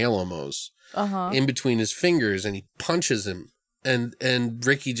 9-inch nail almost, in between his fingers, and he punches him. And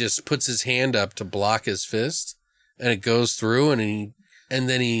Ricky just puts his hand up to block his fist, and it goes through, and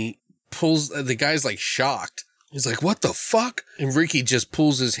then he pulls, the guy's like shocked. He's like, what the fuck? And Ricky just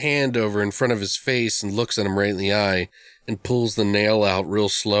pulls his hand over in front of his face and looks at him right in the eye and pulls the nail out real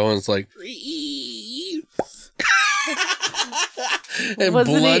slow, and it's like, and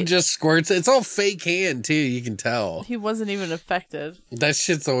blood just squirts. It's all fake hand too, you can tell. He wasn't even affected. That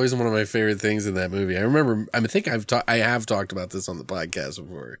shit's always one of my favorite things in that movie. I think I have talked about this on the podcast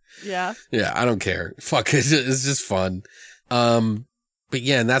before. Yeah. Yeah, I don't care. Fuck it. It's just fun. But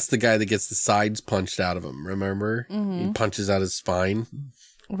yeah, and that's the guy that gets the sides punched out of him, remember? Mm-hmm. He punches out his spine.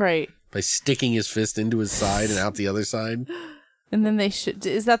 Right. By sticking his fist into his side and out the other side. And then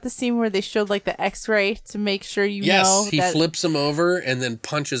is that the scene where they showed like the x-ray to make sure know? Yes, he flips him over and then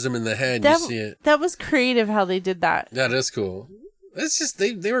punches him in the head. You see it. That was creative how they did that. That is cool. It's just,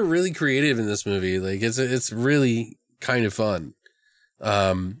 they were really creative in this movie. Like, it's really kind of fun.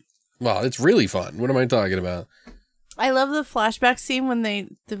 Well, it's really fun. What am I talking about? I love the flashback scene when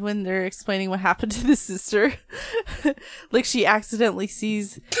they're explaining what happened to the sister. Like she accidentally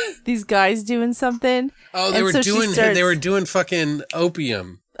sees these guys doing something. Oh, they were doing fucking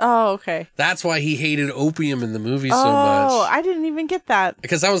opium. Oh, okay. That's why he hated opium in the movie so much. Oh, I didn't even get that.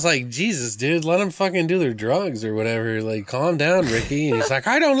 Because I was like, Jesus, dude, let them fucking do their drugs or whatever. Like, calm down, Ricky. And he's like,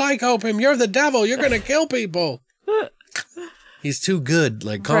 I don't like opium. You're the devil. You're going to kill people. He's too good.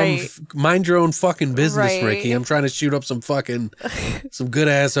 Like, mind your own fucking business, Ricky. I'm trying to shoot up some good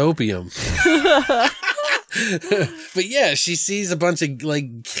ass opium. But yeah, she sees a bunch of like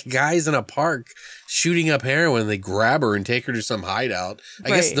guys in a park shooting up heroin. They grab her and take her to some hideout. I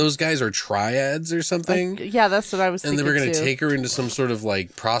guess those guys are triads or something. Yeah, that's what I was thinking. And they were going to take her into some sort of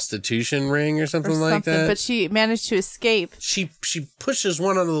like prostitution ring or something like that. But she managed to escape. She pushes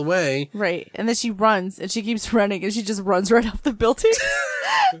one out of the way. Right. And then she runs and she keeps running and she just runs right off the building.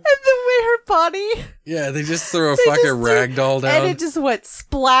 And the way her body. Yeah, they just throw a fucking ragdoll down. And it just went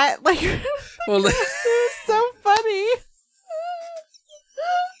splat. Like, well, it was so funny.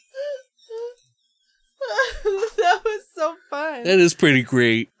 That was so fun. That is pretty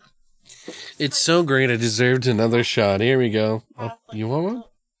great. It's so great. I deserved another shot. Here we go. Oh, you want one?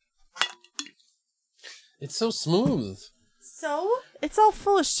 It's so smooth. So It's all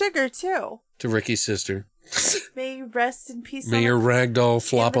full of sugar, too. To Ricky's sister. May you rest in peace. May your ragdoll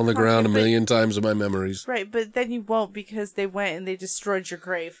flop on the ground a million times in my memories. Right, but then you won't because they went and they destroyed your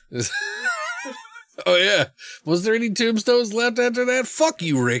grave. Oh, yeah. Was there any tombstones left after that? Fuck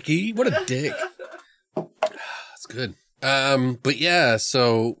you, Ricky. What a dick. That's good. But yeah,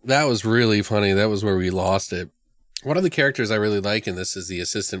 so that was really funny. That was where we lost it. One of the characters I really like in this is the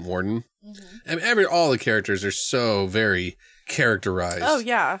assistant warden. Mm-hmm. I mean, all the characters are so very characterized. Oh,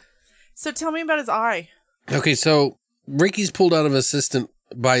 yeah. So tell me about his eye. Okay, so Ricky's pulled out of assistant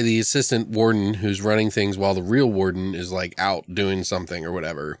by the assistant warden who's running things while the real warden is like out doing something or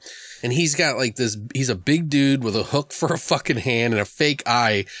whatever. And he's got like this, he's a big dude with a hook for a fucking hand and a fake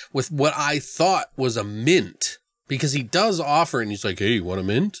eye with what I thought was a mint. Because he does offer it and he's like, hey, you want a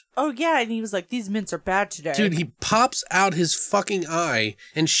mint? Oh, yeah. And he was like, these mints are bad today. Dude, he pops out his fucking eye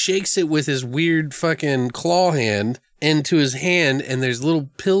and shakes it with his weird fucking claw hand into his hand. And there's little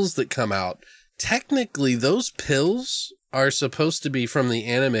pills that come out. Technically, those pills are supposed to be from the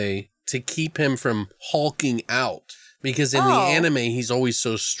anime to keep him from hulking out. Because in the anime, he's always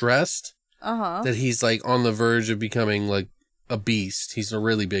so stressed that he's like on the verge of becoming like a beast. He's a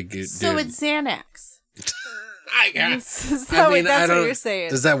really big dude. So it's Xanax. That's what you're saying.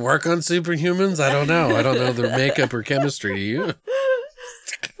 Does that work on superhumans? I don't know. I don't know their makeup or chemistry. Do you?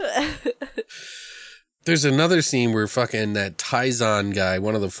 There's another scene where fucking that Taizan guy,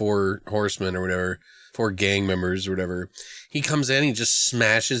 one of the 4 horsemen or whatever, 4 gang members or whatever, he comes in, he just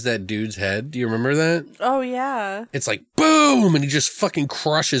smashes that dude's head. Do you remember that? Oh, yeah. It's like, boom! And he just fucking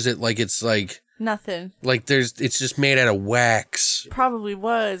crushes it like it's like... Nothing. Like it's just made out of wax. Probably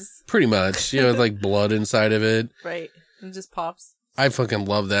was. Pretty much. You know, like blood inside of it. Right. It just pops. I fucking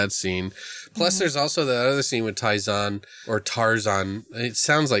love that scene. Plus, there's also that other scene with Taizan or Tarzan. It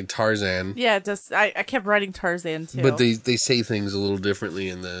sounds like Tarzan. Yeah, it does. I kept writing Tarzan, too. But they say things a little differently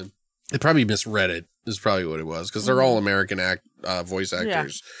in the... They probably misread it, is probably what it was. Because they're all American voice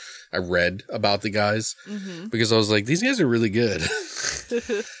actors. Yeah. I read about the guys. Because I was like, these guys are really good.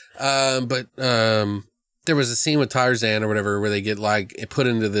 But there was a scene with Tarzan or whatever where they get like put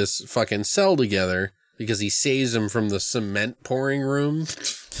into this fucking cell together because he saves them from the cement pouring room,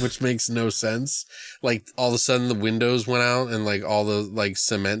 which makes no sense. Like all of a sudden the windows went out and like all the like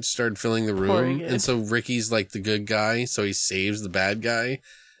cement started filling the room. And so Ricky's like the good guy. So he saves the bad guy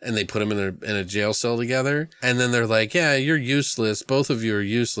and they put him in a jail cell together. And then they're like, yeah, you're useless. Both of you are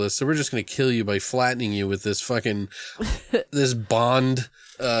useless. So we're just going to kill you by flattening you with this fucking, this bond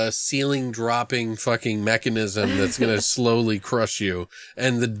ceiling dropping fucking mechanism that's going to slowly crush you.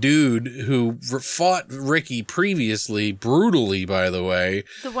 And the dude who fought Ricky previously, brutally, by the way.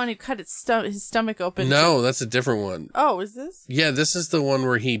 The one who cut his stomach open. No, that's a different one. Oh, is this? Yeah, this is the one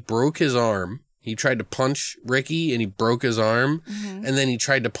where he broke his arm. He tried to punch Ricky and he broke his arm. And then he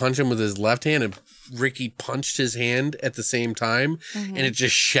tried to punch him with his left hand and Ricky punched his hand at the same time. And it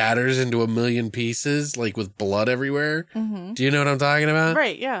just shatters into a million pieces, like with blood everywhere. Do you know what I'm talking about?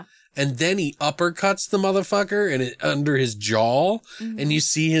 Right, yeah. And then he uppercuts the motherfucker and under his jaw. And you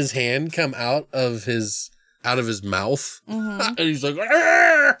see his hand come out of his mouth. And he's like,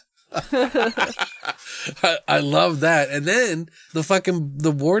 Arr! I love that. And then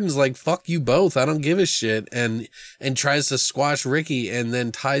the warden's like, fuck you both. I don't give a shit. And tries to squash Ricky. And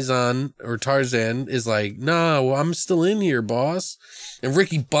then Tarzan is like, no, I'm still in here, boss. And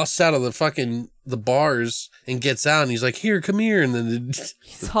Ricky busts out of the bars and gets out. And he's like, here, come here. And then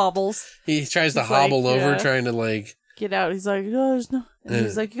he hobbles. He tries to hobble over, trying to like get out. He's like, no, there's no. And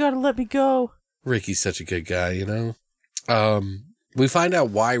he's like, you gotta let me go. Ricky's such a good guy, you know? We find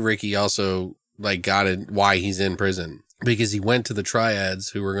out why Ricky also like got it, why he's in prison, because he went to the triads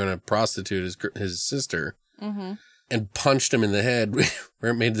who were going to prostitute his sister and punched him in the head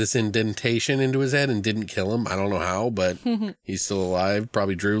where it made this indentation into his head and didn't kill him. I don't know how, but he's still alive,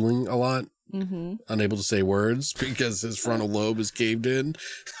 probably drooling a lot, unable to say words because his frontal lobe is caved in.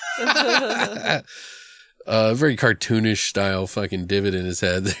 Very cartoonish style fucking divot in his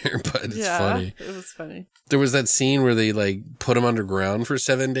head there, but it's funny. It was funny. There was that scene where they like put him underground for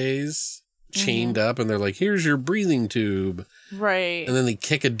 7 days, chained up, and they're like, here's your breathing tube. Right. And then they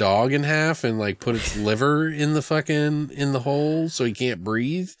kick a dog in half and like put its liver in the hole so he can't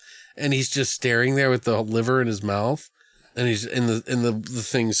breathe. And he's just staring there with the liver in his mouth. And he's the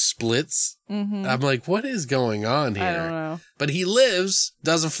thing splits. I'm like, what is going on here? I don't know. But he lives,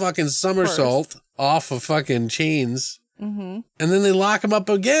 does a fucking somersault off of fucking chains. And then they lock him up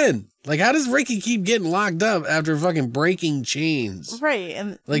again. Like, how does Ricky keep getting locked up after fucking breaking chains? Right.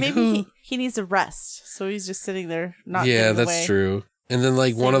 And like, maybe he needs a rest. So he's just sitting there, not yeah, getting that's away. true. And then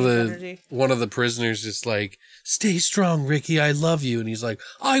like one of energy. the prisoners is like, "Stay strong, Ricky. I love you." And he's like,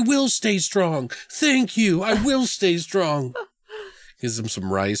 "I will stay strong. Thank you. I will stay strong." Gives him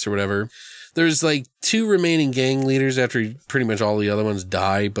some rice or whatever. There's like 2 remaining gang leaders after pretty much all the other ones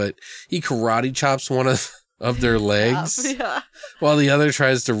die, but he karate chops one of their legs Yeah. while the other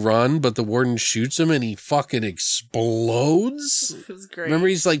tries to run, but the warden shoots him and he fucking explodes. It was great. Remember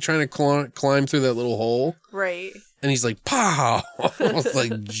he's like trying to climb through that little hole? Right. And he's like, pow! I was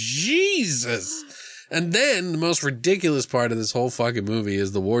like, Jesus! And then the most ridiculous part of this whole fucking movie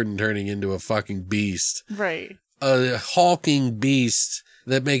is the warden turning into a fucking beast. Right. A hulking beast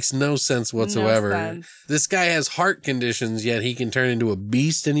that makes no sense whatsoever. No sense. This guy has heart conditions, yet he can turn into a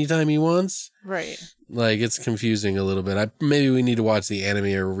beast anytime he wants. Right. Like, it's confusing a little bit. Maybe we need to watch the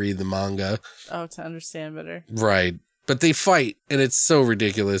anime or read the manga. Oh, to understand better. Right. But they fight, and it's so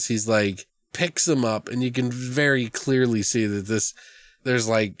ridiculous. He's like, picks him up, and you can very clearly see that there's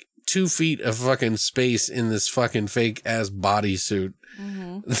like 2 feet of fucking space in this fucking fake ass bodysuit.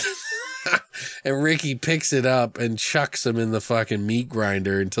 Mm-hmm. And Ricky picks it up and chucks him in the fucking meat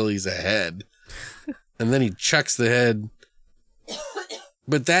grinder until he's a head. And then he chucks the head.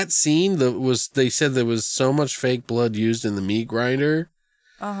 But that scene they said there was so much fake blood used in the meat grinder.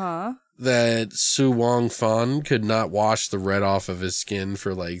 Uh-huh. That Su Wong Fan could not wash the red off of his skin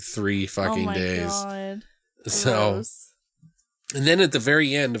for like 3 fucking days. God. So, Gross. and then at the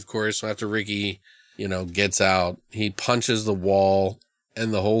very end, of course, after Ricky, gets out, he punches the wall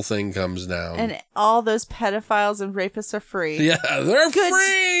and the whole thing comes down. And all those pedophiles and rapists are free. Yeah, they're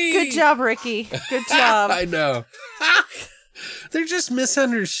free! Good job, Ricky. Good job. I know. They're just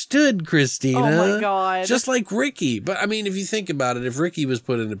misunderstood, Christina. Oh my God. Just like Ricky. But I mean, if you think about it, if Ricky was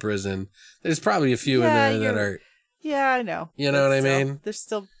put into prison, there's probably a few in there that are... Yeah, I know. You know what I mean?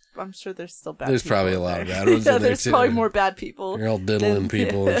 I'm sure there's still bad There's people probably a in lot there. of bad ones Yeah, in there, there's too. probably more bad people. You're all diddling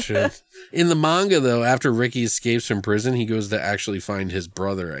people and shit. In the manga, though, after Ricky escapes from prison, he goes to actually find his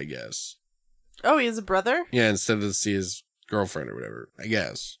brother, I guess. Oh, he has a brother? Yeah, instead of to see his girlfriend or whatever, I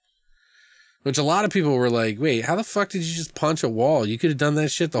guess. Which a lot of people were like, wait, how the fuck did you just punch a wall? You could have done that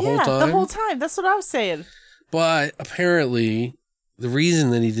shit the whole time? The whole time. That's what I was saying. But apparently, the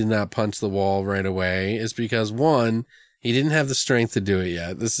reason that he did not punch the wall right away is because, one, he didn't have the strength to do it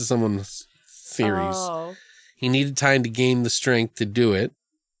yet. This is someone's theories. Oh, He needed time to gain the strength to do it.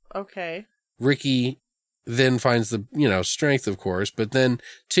 okay. Ricky then finds the, strength, of course. But then,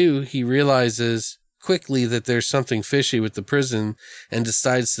 2, he realizes quickly that there's something fishy with the prison and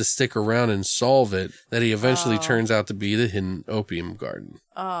decides to stick around and solve it, that he eventually turns out to be the hidden opium garden.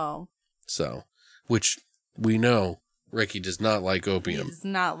 Oh. So, which we know Ricky does not like He opium. does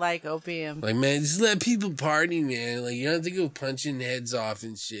not like opium. Like, man, just let people party, man. Like, you don't have to go punching heads off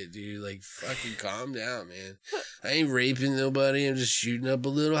and shit, dude. Like, fucking calm down, man. I ain't raping nobody. I'm just shooting up a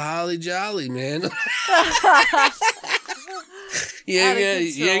little holly jolly, man. You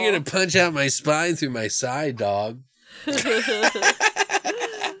ain't gonna punch out my spine through my side, dog.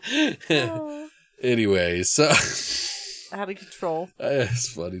 Anyway, so... Out of control.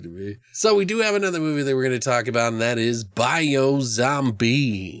 It's funny to me. So we do have another movie that we're going to talk about, and that is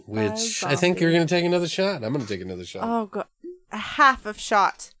Biozombie, which I think you're going to take another shot. I'm going to take another shot. Oh, God. A half of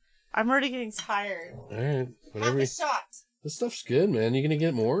shot. I'm already getting tired. All right. Whatever. Half a shot. This stuff's good, man. You going to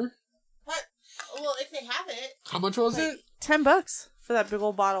get more? What? Well, if they have it. How much was it? $10 for that big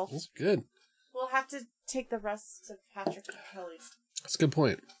old bottle. That's good. We'll have to take the rest to Patrick and Kelly's. That's a good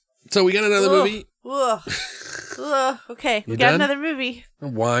point. So we got another movie. Ugh. Ugh. Okay, we You got done? another movie.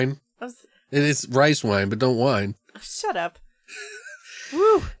 Wine. I was- It is rice wine, but don't whine. Shut up.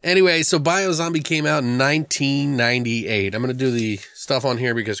 Woo. Anyway, so Biozombie came out in 1998. I'm going to do the stuff on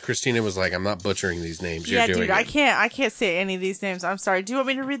here because Christina was like, I'm not butchering these names. Yeah, You're doing dude, it. I can't say any of these names. I'm sorry. Do you want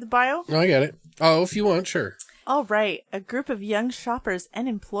me to read the bio? No, I got it. Oh, if you want, sure. All right. A group of young shoppers and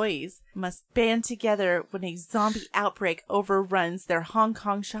employees must band together when a zombie outbreak overruns their Hong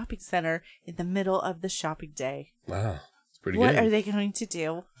Kong shopping center in the middle of the shopping day. Wow. It's pretty What good. are they going to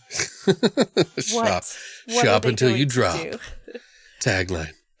do? Shop. What Shop are they until you going to drop. do?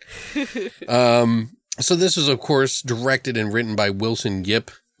 Tagline. So this was, of course, directed and written by Wilson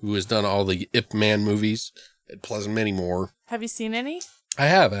Yip, who has done all the Ip Man movies, plus many more. Have you seen any? I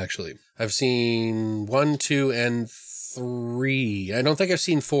have, actually. I've seen 1, 2, and 3. I don't think I've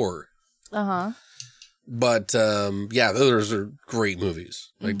seen 4. Uh-huh. But, yeah, those are great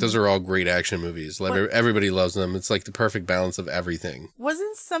movies. Like, those are all great action movies. Like, everybody loves them. It's like the perfect balance of everything.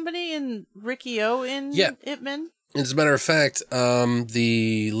 Wasn't somebody in Ricky O in Yeah. Ip Man? As a matter of fact,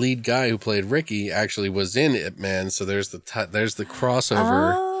 the lead guy who played Ricky actually was in Ip Man, so there's the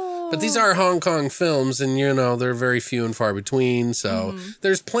crossover But these are Hong Kong films, and, you know, they're very few and far between, so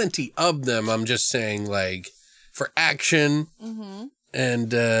there's plenty of them. I'm just saying, like, for action,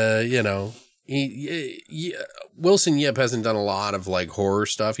 and, you know, Wilson Yip hasn't done a lot of, like, horror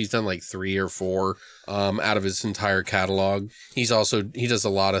stuff. He's done, like, 3 or 4 out of his entire catalog. He does a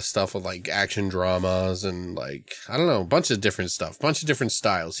lot of stuff with, like, action dramas and, like, I don't know, a bunch of different stuff, a bunch of different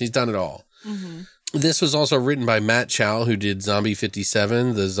styles. He's done it all. This was also written by Matt Chow, who did Zombie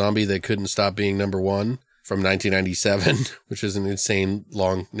 57, the zombie that couldn't stop being number 1 from 1997, which is an insane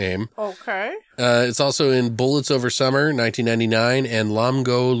long name. Okay. It's also in Bullets Over Summer, 1999, and Lam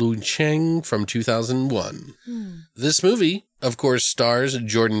Go Lu Cheng from 2001. This movie, of course, stars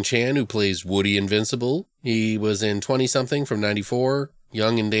Jordan Chan, who plays Woody Invincible. He was in 20-something from 94,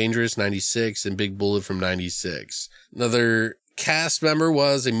 Young and Dangerous, 96, and Big Bullet from 96. Another cast member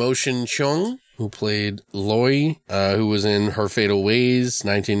was Emotion Chung, who played Loi, who was in Her Fatal Ways,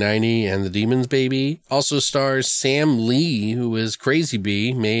 1990, and The Demon's Baby. Also stars Sam Lee, who is Crazy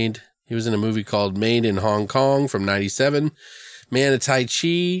Bee, he was in a movie called Made in Hong Kong from 97, Man of Tai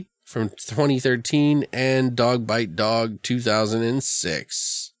Chi from 2013, and Dog Bite Dog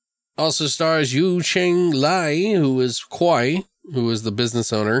 2006. Also stars Yu Cheng Lai, who is Kwai, who was the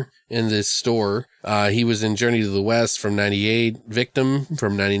business owner in this store. He was in Journey to the West from 98, Victim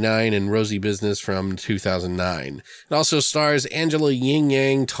from 99, and Rosie Business from 2009. It also stars Angela Yin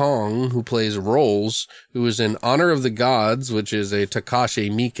Yang Tong, who plays Rolls, who was in Honor of the Gods, which is a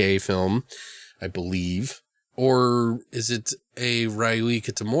Takashi Miike film, I believe. Or is it a Ryui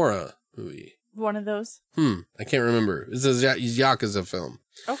Kitamura movie? One of those. I can't remember. It's a Yakuza film.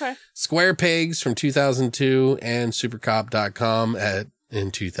 Okay. Square Pegs from 2002 and Supercop.com in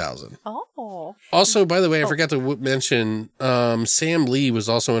 2000. Oh. Also, by the way, I forgot to mention, Sam Lee was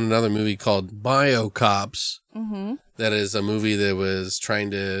also in another movie called BioCops. That is a movie that was trying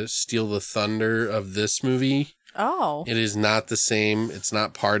to steal the thunder of this movie. Oh. It is not the same. It's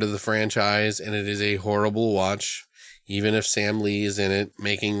not part of the franchise, and it is a horrible watch. Even if Sam Lee is in it,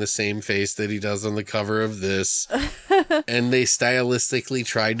 making the same face that he does on the cover of this. And they stylistically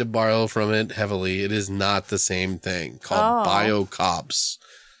tried to borrow from it heavily. It is not the same thing. Called BioCops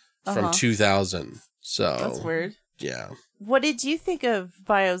from 2000. So that's weird. Yeah. What did you think of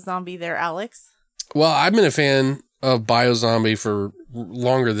BioZombie there, Alex? Well, I've been a fan of BioZombie for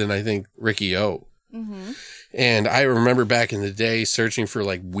longer than I think Ricky O. And I remember back in the day searching for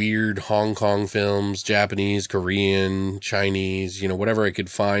like weird Hong Kong films, Japanese, Korean, Chinese, you know, whatever I could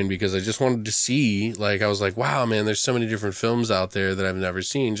find, because I just wanted to see, like, I was like, wow, man, there's so many different films out there that I've never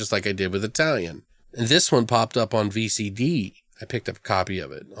seen, just like I did with Italian. And this one popped up on VCD. I picked up a copy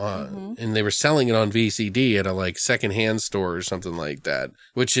of it and they were selling it on VCD at a like secondhand store or something like that,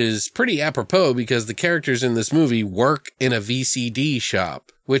 which is pretty apropos because the characters in this movie work in a VCD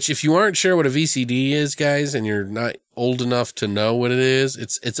shop, which if you aren't sure what a VCD is, guys, and you're not old enough to know what it is,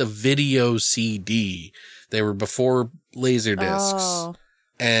 it's a video CD. They were before laser discs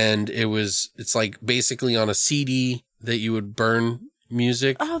and it's like basically on a CD that you would burn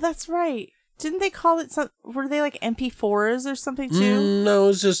music. Oh, that's right. Didn't they call it were they like MP4s or something too? No,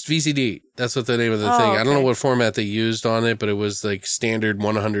 it's just VCD. That's what the name of the thing. I don't know what format they used on it, but it was like standard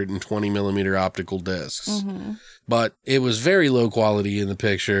 120 millimeter optical discs. But it was very low quality in the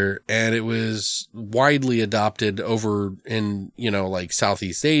picture, and it was widely adopted over in, you know, like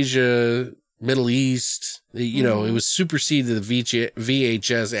Southeast Asia, Middle East. You know, it was superseded the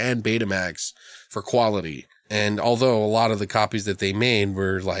VHS and Betamax for quality. And although a lot of the copies that they made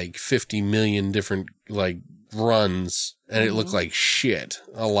were like 50 million different like runs, and it looked like shit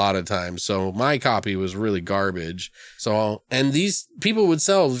a lot of times. So my copy was really garbage. So, and these people would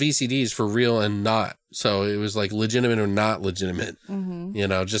sell VCDs for real and not. So it was like legitimate or not legitimate, you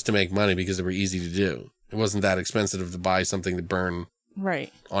know, just to make money because they were easy to do. It wasn't that expensive to buy something to burn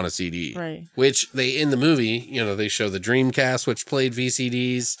on a CD. Right. Which they, in the movie, you know, they show the Dreamcast, which played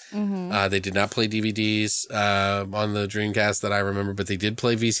VCDs. They did not play DVDs on the Dreamcast that I remember, but they did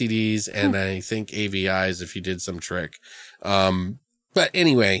play VCDs and I think AVIs if you did some trick. But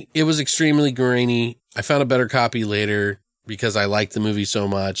anyway, it was extremely grainy. I found a better copy later because I liked the movie so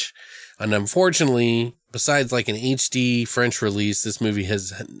much. And unfortunately, besides like an HD French release, this movie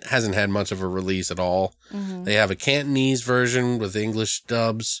hasn't had much of a release at all. They have a Cantonese version with English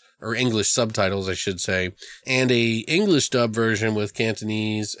dubs, or English subtitles, I should say, and a English dub version with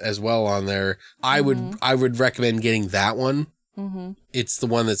Cantonese as well on there. I would recommend getting that one It's the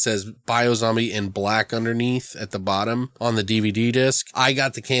one that says Biozombie in black underneath at the bottom on the DVD disc. I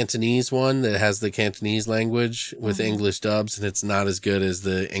got the Cantonese one that has the Cantonese language with English dubs, and it's not as good as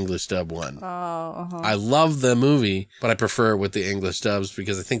the English dub one. I love the movie, but I prefer it with the English dubs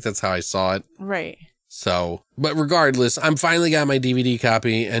because I think that's how I saw it. Right. So, but regardless, I'm finally got my DVD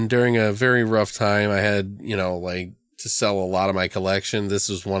copy, and during a very rough time, I had, to sell a lot of my collection. This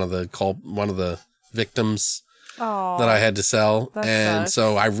was one of the victims that I had to sell. And sucks.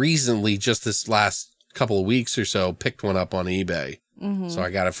 so I recently, just this last couple of weeks or so, picked one up on eBay. So I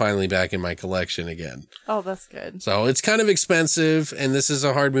got it finally back in my collection again. Oh, that's good. So it's kind of expensive, and this is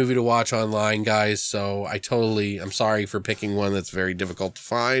a hard movie to watch online, guys. So I'm sorry for picking one that's very difficult to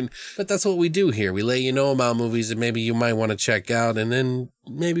find, but that's what we do here. We let you know about movies that maybe you might want to check out, and then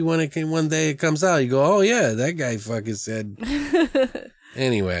maybe one day it comes out, you go, oh yeah, that guy fucking said.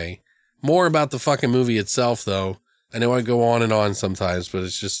 Anyway, more about the fucking movie itself, though. I know I go on and on sometimes, but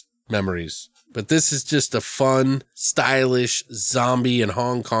it's just memories. But this is just a fun, stylish zombie and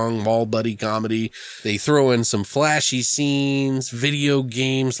Hong Kong mall buddy comedy. They throw in some flashy scenes, video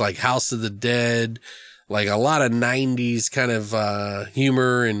games like House of the Dead, like a lot of 90s kind of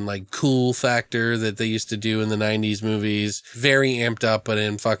humor and like cool factor that they used to do in the 90s movies. Very amped up, but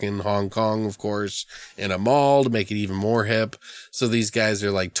in fucking Hong Kong, of course, in a mall to make it even more hip. So these guys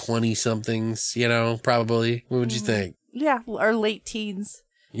are like 20-somethings, probably. What would you think? Yeah, or late teens.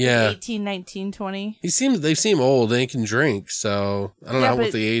 Yeah. 18, 19, 20. They seem old. They can drink, so I don't know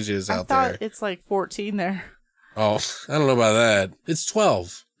what the age is out I there. thought it's like 14 there. Oh, I don't know about that. It's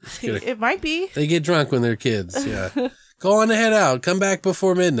 12. It might be. They get drunk when they're kids, yeah. Go on and head out. Come back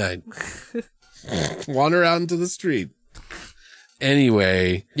before midnight. Wander out into the street.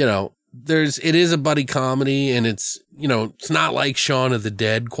 Anyway, it is a buddy comedy, and it's not like Shaun of the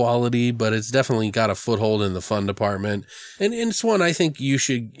Dead quality, but it's definitely got a foothold in the fun department. And it's one I think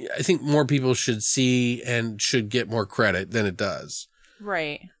more people should see and should get more credit than it does.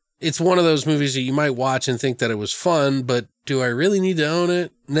 Right. It's one of those movies that you might watch and think that it was fun, but do I really need to own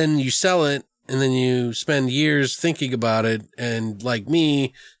it? And then you sell it, and then you spend years thinking about it, and like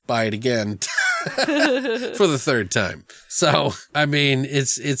me, buy it again for the third time. So, I mean,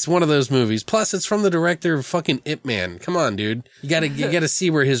 it's one of those movies. Plus, it's from the director of fucking Ip Man. Come on, dude. You gotta see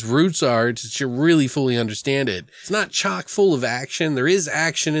where his roots are to really fully understand it. It's not chock full of action. There is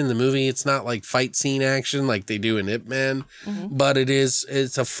action in the movie. It's not like fight scene action like they do in Ip Man, but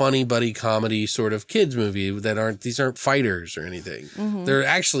it's a funny buddy comedy sort of kids movie these aren't fighters or anything. They're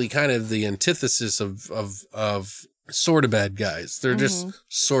actually kind of the antithesis of sort of bad guys. They're just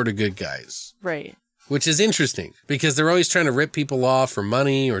sort of good guys. Right. Which is interesting because they're always trying to rip people off for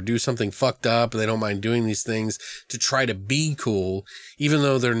money or do something fucked up. They don't mind doing these things to try to be cool, even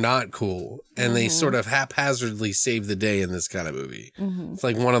though they're not cool. And they sort of haphazardly save the day in this kind of movie. It's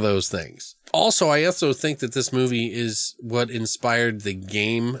like one of those things. Also, I also think that this movie is what inspired the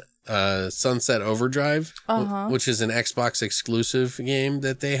game Sunset Overdrive, which is an Xbox exclusive game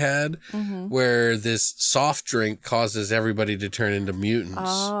that they had, where this soft drink causes everybody to turn into mutants.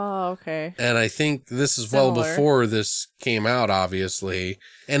 Oh, okay. And I think this is Similar. well before this came out, obviously.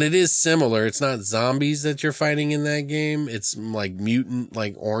 And it is similar. It's not zombies that you're fighting in that game. It's like mutant,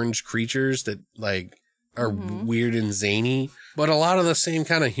 like orange creatures that like are weird and zany. But a lot of the same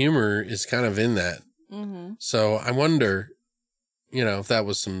kind of humor is kind of in that. So I wonder, if that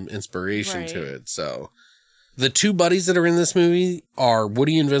was some inspiration to it. So the two buddies that are in this movie are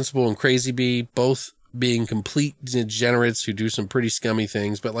Woody Invincible and Crazy Bee, both being complete degenerates who do some pretty scummy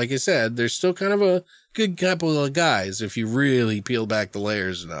things. But like I said, they're still kind of a good couple of guys if you really peel back the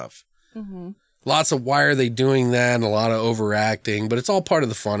layers enough. Lots of why are they doing that and a lot of overacting, but it's all part of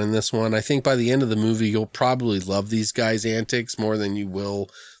the fun in this one. I think by the end of the movie, you'll probably love these guys' antics more than you will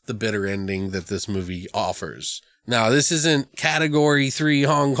the bitter ending that this movie offers. Now, this isn't Category 3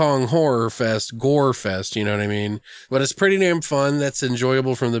 Hong Kong Horror Fest, Gore Fest, you know what I mean? But it's pretty damn fun. That's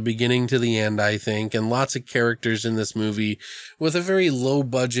enjoyable from the beginning to the end, I think. And lots of characters in this movie with a very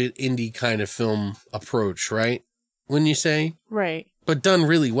low-budget indie kind of film approach, right? Wouldn't you say? Right. But done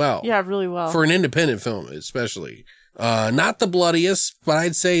really well. Yeah, really well. For an independent film, especially. Not the bloodiest, but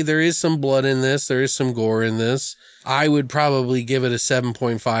I'd say there is some blood in this. There is some gore in this. I would probably give it a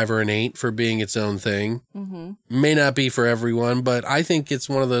 7.5 or an 8 for being its own thing. May not be for everyone, but I think it's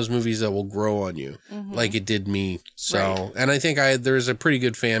one of those movies that will grow on you like it did me. So, and I think there's a pretty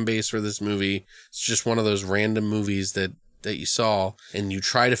good fan base for this movie. It's just one of those random movies that you saw and you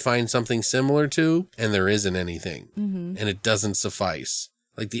try to find something similar to, and there isn't anything and it doesn't suffice.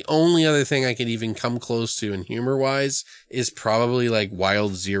 Like the only other thing I could even come close to in humor wise is probably like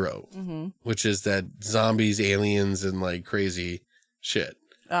Wild Zero, which is that zombies, aliens, and like crazy shit.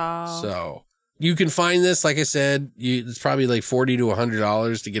 Oh. So you can find this, like I said, it's probably like $40 to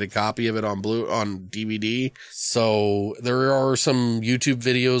 $100 to get a copy of it on DVD. So there are some YouTube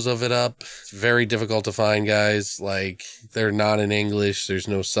videos of it up. It's very difficult to find, guys. Like they're not in English. There's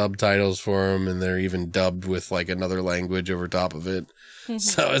no subtitles for them, and they're even dubbed with like another language over top of it.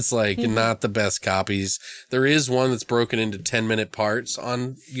 So it's like not the best copies. There is one that's broken into 10-minute parts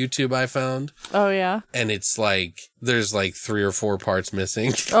on YouTube, I found. Oh, yeah. And it's like, there's like 3 or 4 parts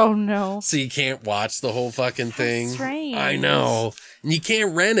missing. Oh, no. So you can't watch the whole fucking thing. Strange. I know. And you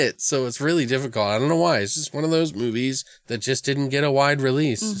can't rent it. So it's really difficult. I don't know why. It's just one of those movies that just didn't get a wide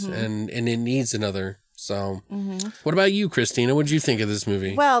release and it needs another. So what about you, Christina? What did you think of this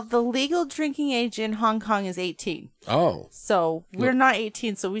movie? Well, the legal drinking age in Hong Kong is 18. Oh. So we're not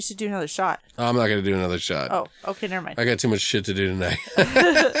 18, so we should do another shot. I'm not going to do another shot. Oh, okay, never mind. I got too much shit to do tonight.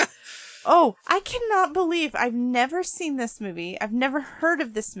 Oh, I cannot believe I've never seen this movie. I've never heard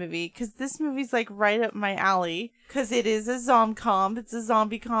of this movie because this movie's like right up my alley because it is a zom-com. It's a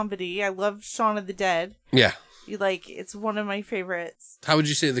zombie comedy. I love Shaun of the Dead. Yeah. It's one of my favorites. How would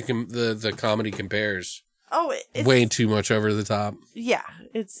you say the comedy compares? Oh, it's way too much over the top. Yeah,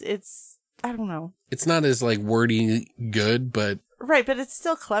 it's I don't know. It's not as like wordy good, but right, but it's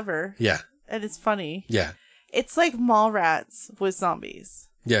still clever. Yeah, and it's funny. Yeah, it's like Mallrats with zombies.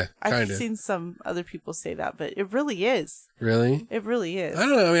 Yeah, I've seen some other people say that, but it really is. Really? It really is. I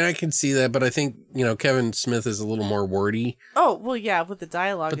don't know. I mean, I can see that, but I think, Kevin Smith is a little more wordy. Oh, well, yeah, with the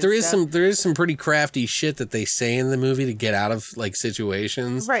dialogue. But there is some pretty crafty shit that they say in the movie to get out of like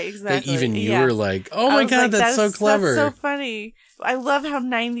situations. Right, exactly. That even you were like, oh my God, like, that's so clever. That's so funny. I love how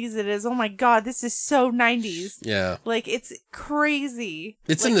 90s it is. Oh my God, this is so 90s. Yeah. Like, it's crazy.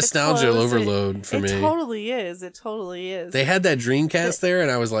 It's like, a nostalgia overload for me. It totally is. It totally is. They had that Dreamcast there,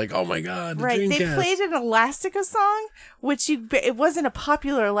 and I was like, oh my God, the Dreamcast. They played an Elastica song, which it wasn't a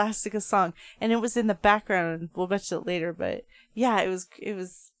popular Elastica song, and it was in the background, and we'll mention it later, but yeah, it was...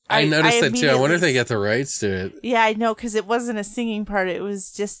 I noticed that too. I wonder if they got the rights to it. Yeah, I know, because it wasn't a singing part. It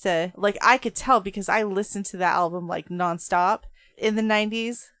was just I could tell because I listened to that album like nonstop in the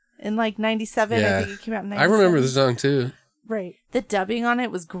 90s. In like 97, yeah. I think it came out in 97. I remember the song too. Right. The dubbing on it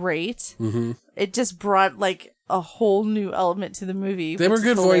was great. Mm-hmm. It just brought like a whole new element to the movie. They were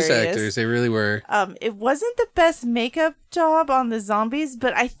good voice actors. They really were. It wasn't the best makeup job on the zombies,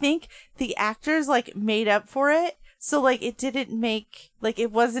 but I think the actors like made up for it. So, like, it didn't make, like,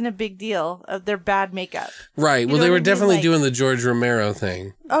 it wasn't a big deal of their bad makeup. Right. Well, they were definitely doing the George Romero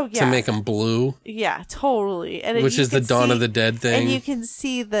thing. Oh, yeah. To make them blue. Yeah, totally. And which is the Dawn of the Dead thing. And you can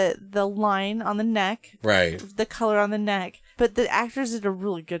see the line on the neck. Right. The color on the neck. But the actors did a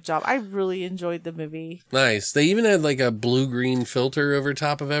really good job. I really enjoyed the movie. Nice. They even had, like, a blue-green filter over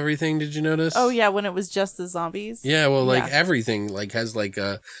top of everything. Did you notice? Oh, yeah, when it was just the zombies. Yeah, well, like, everything, like, has, like,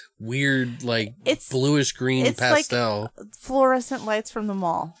 a weird, like, bluish-green pastel. Like fluorescent lights from the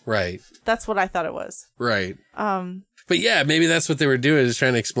mall. Right. That's what I thought it was. Right. But yeah, maybe that's what they were doing, is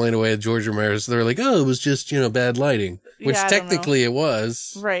trying to explain away George Romero. So they were like, oh, it was just, bad lighting. Which technically it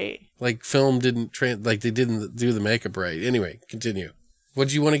was. Right. Like, film didn't, they didn't do the makeup right. Anyway, continue. What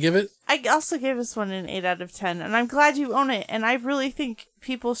do you want to give it? I also gave this one an 8 out of 10. And I'm glad you own it. And I really think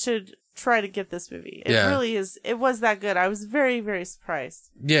people should try to get this movie. It really is. It was that good. I was very, very surprised.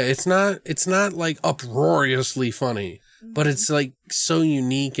 Yeah, it's not like uproariously funny, but it's like so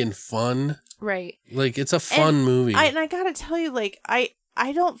unique and fun. Right. Like, it's a fun movie. And I gotta tell you, like, I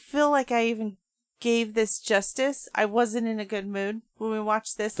don't feel like I even gave this justice. I wasn't in a good mood when we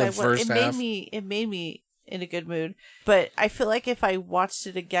watched this. It made me in a good mood. But I feel like if I watched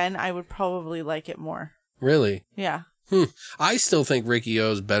it again, I would probably like it more. Really? Yeah. I still think Ricky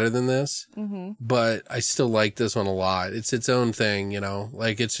O is better than this, but I still like this one a lot. It's its own thing,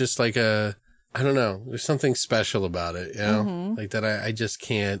 like it's just like I don't know. There's something special about it, like that. I just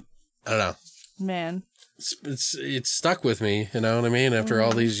can't, I don't know, man. It's stuck with me. You know what I mean? After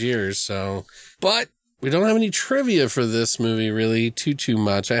all these years. So, but we don't have any trivia for this movie really too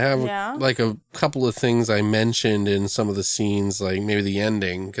much. I have like a couple of things I mentioned in some of the scenes, like maybe the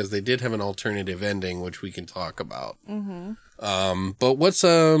ending, because they did have an alternative ending, which we can talk about. But let's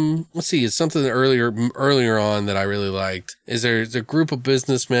see, it's something earlier on that I really liked. Is there's a group of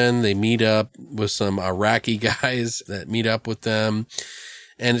businessmen, they meet up with some Iraqi guys that meet up with them.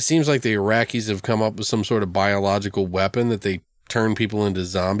 And it seems like the Iraqis have come up with some sort of biological weapon that they turn people into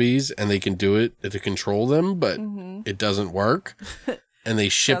zombies, and they can do it to control them, but it doesn't work. And they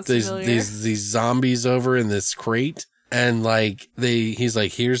ship these zombies over in this crate. And like he's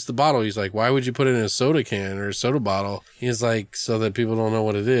like, here's the bottle. He's like, why would you put it in a soda can or a soda bottle? He's like, so that people don't know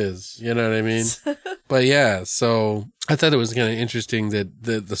what it is. You know what I mean? But yeah, so I thought it was kind of interesting that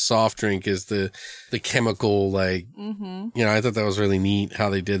the soft drink is the chemical, like, you know, I thought that was really neat how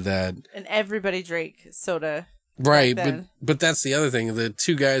they did that. And everybody drank soda. Right. then. But that's the other thing. The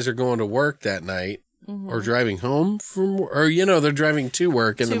two guys are going to work that night. Or driving home from, or, you know, they're driving to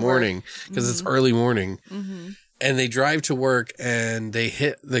work in the morning because it's early morning. And they drive to work and they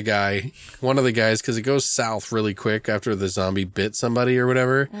hit the guy, one of the guys, because it goes south really quick after the zombie bit somebody or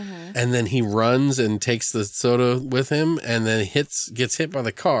whatever. And then he runs and takes the soda with him and then gets hit by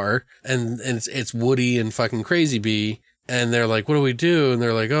the car. And it's Woody and fucking Crazy Bee. And they're like, what do we do? And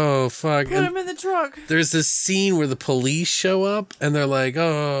they're like, oh, fuck. Put him in the trunk. There's this scene where the police show up and they're like,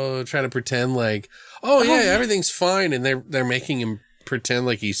 oh, trying to pretend like, oh, yeah, everything's fine. And they're making him pretend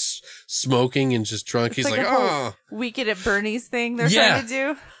like he's smoking and just drunk. He's like, oh. Weekend at Bernie's thing they're trying to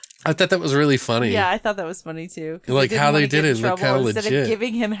do. I thought that was really funny. Yeah, I thought that was funny too. Like how they did it looked kind of legit. Instead of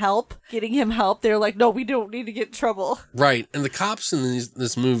getting him help, they're like, no, we don't need to get in trouble. Right. And the cops in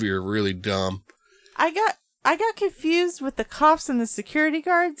this movie are really dumb. I got confused with the cops and the security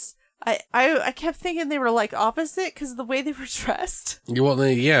guards. I kept thinking they were like opposite because of the way they were dressed. Well,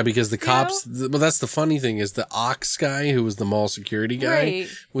 yeah, because the cops, well, that's the funny thing is the Ox guy, who was the mall security guy,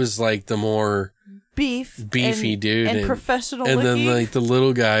 was like the more beefy dude and professional and looking. then like the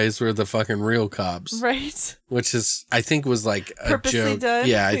little guys were the fucking real cops. Right. Which is, I think was like a purposely joke. Done.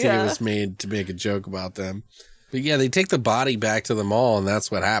 Yeah, I think it was made to make a joke about them. But yeah, they take the body back to the mall, and that's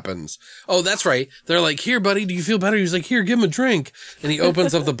what happens. Oh, that's right. They're like, here, buddy, do you feel better? He's like, here, give him a drink. And he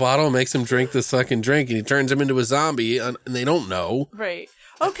opens up the bottle and makes him drink the fucking drink, and he turns him into a zombie, and they don't know. Right.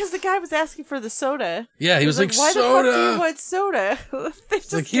 Oh, because the guy was asking for the soda. Yeah, he was like, why soda. the fuck do you want soda?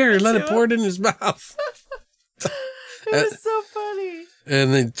 It's like, here, let it pour it in his mouth. It was so funny.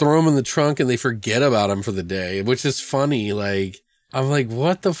 And they throw him in the trunk, and they forget about him for the day, which is funny, like... I'm like,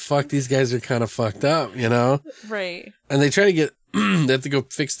 what the fuck? These guys are kind of fucked up, you know? Right. And they try to get, they have to go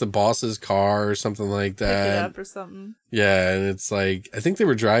fix the boss's car or something like that. Pick it up or something. Yeah, and it's like, I think they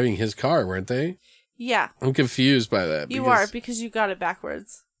were driving his car, weren't they? Yeah. I'm confused by that. You are, because you got it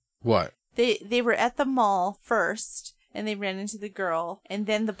backwards. What? They were at the mall first, and they ran into the girl, and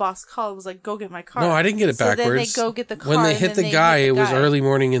then the boss called, was like, go get my car. No, I didn't get it backwards. So then they go get the car. When they hit the guy, it was early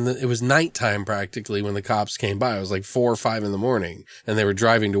morning, it was nighttime practically when the cops came by. It was like 4 or 5 in the morning, and they were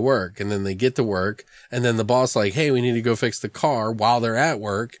driving to work, and then they get to work, and then the boss like, hey, we need to go fix the car while they're at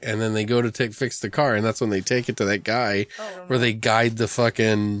work, and then they go to fix the car, and that's when they take it to that guy where they guide the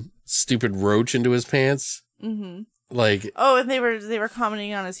fucking stupid roach into his pants. Mm-hmm. Like, oh, and they were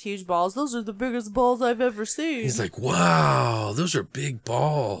commenting on his huge balls. Those are the biggest balls I've ever seen. He's like, wow, those are big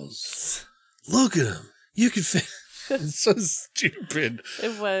balls. Look at them. You can fit. It's so stupid.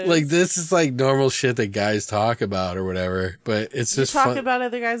 It was. Like, this is like normal shit that guys talk about or whatever, but it's just talk about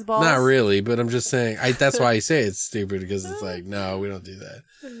other guys' balls? Not really, but I'm just saying, that's why I say it's stupid, because it's like, no, we don't do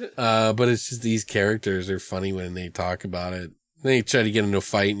that. But it's just these characters are funny when they talk about it. They try to get into a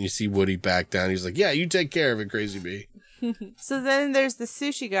fight, and you see Woody back down. He's like, yeah, you take care of it, Crazy Bee. So then there's the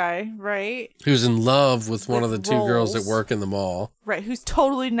sushi guy, right? Who's in love with one of the two girls that work in the mall. Right, who's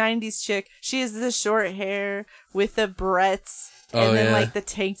totally 90s chick. She has the short hair with the barrettes, and then like the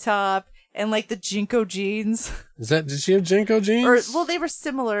tank top, and like the Jinko jeans. Did she have Jinko jeans? Well, they were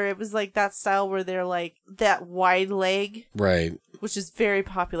similar. It was like that style where they're like that wide leg. Right. Which is very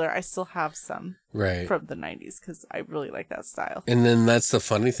popular. I still have some. Right. From the 90s, because I really like that style. And then that's the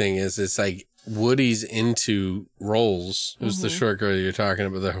funny thing is, it's like Woody's into Rolls, who's the short girl you're talking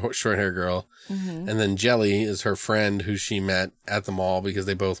about, the short hair girl. Mm-hmm. And then Jelly is her friend who she met at the mall because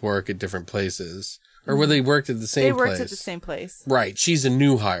they both work at different places. Or where they worked at the same place. They worked at the same place. Right. She's a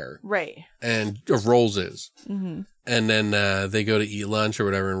new hire. Right. And Rolls is. Mm-hmm. And then they go to eat lunch or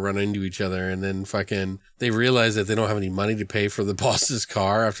whatever and run into each other. And then fucking, they realize that they don't have any money to pay for the boss's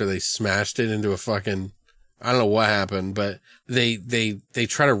car after they smashed it into a fucking, I don't know what happened, but they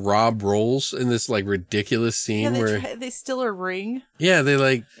try to rob Rolls in this like ridiculous scene where they steal her ring. Yeah, they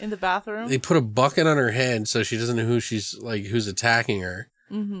like in the bathroom. They put a bucket on her head so she doesn't know who's attacking her.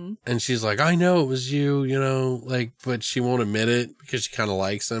 Mm-hmm. And she's like, I know it was you, you know, like, but she won't admit it because she kind of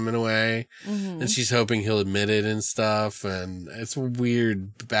likes him in a way. Mm-hmm. And she's hoping he'll admit it and stuff. And it's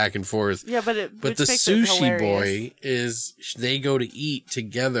weird back and forth. Yeah, but the sushi boy they go to eat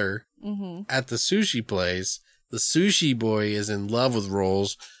together at the sushi place. The sushi boy is in love with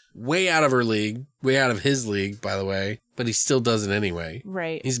Rolls, way out of her league, way out of his league, by the way, but he still does it anyway.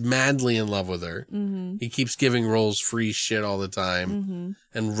 Right. He's madly in love with her. Mm-hmm. He keeps giving Rolls free shit all the time.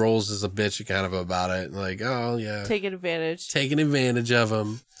 And Rolls is a bitch kind of about it. Like, oh, yeah. Taking advantage of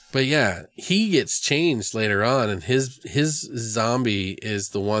him. But yeah, he gets changed later on, and his zombie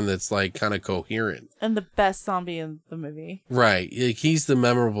is the one that's like kind of coherent. And the best zombie in the movie. Right. Like, he's the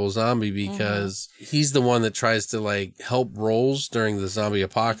memorable zombie because he's the one that tries to like help Rolls during the zombie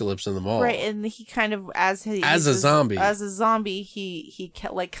apocalypse in the mall. Right, and he kind of, as a zombie, he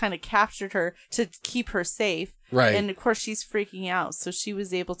like kind of captured her to keep her safe. Right. And of course she's freaking out, so she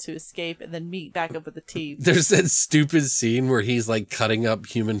was able to escape and then meet back up with the team. There's that stupid scene where he's like cutting up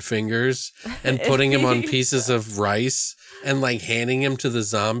human fingers and putting them on pieces of rice and like handing him to the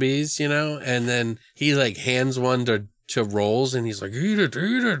zombies, you know? And then he like hands one to Rolls and he's like, eat it.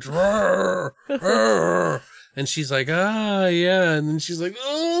 Rawr, rawr. And she's like, yeah. And then she's like,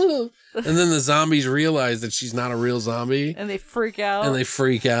 oh. And then the zombies realize that she's not a real zombie. And they freak out. And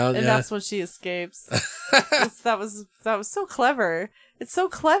that's when she escapes. That was so clever. It's so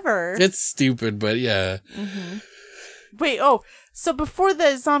clever. It's stupid, but yeah. Mm-hmm. Wait, so before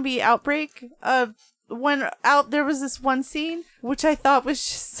the zombie outbreak, there was this one scene, which I thought was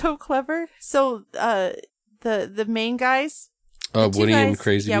just so clever. So, the main guys. Woody and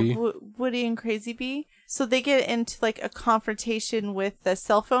Crazy Bee? Yeah, Woody and Crazy Bee. So they get into like a confrontation with the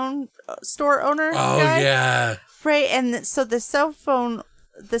cell phone store owner guy. Oh, yeah. Right, and so the cell phone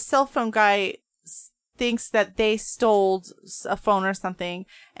guy thinks that they stole a phone or something,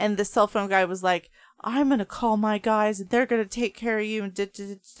 and the cell phone guy was like, I'm going to call my guys, and they're going to take care of you, and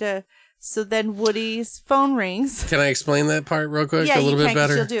da-da-da-da. So then Woody's phone rings. Can I explain that part real quick? Yeah, a little bit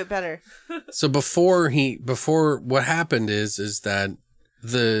better? You'll do it better. So before what happened is that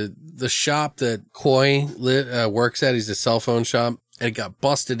the shop that Coy works at, he's a cell phone shop, and it got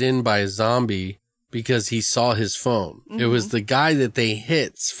busted in by a zombie because he saw his phone. Mm-hmm. It was the guy that they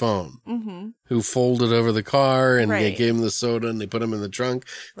hit's phone who folded over the car, and they gave him the soda and they put him in the trunk.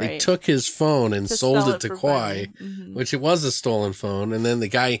 They took his phone and sold it to Coy, which it was a stolen phone. And then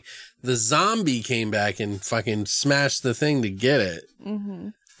the zombie came back and fucking smashed the thing to get it. Mm-hmm.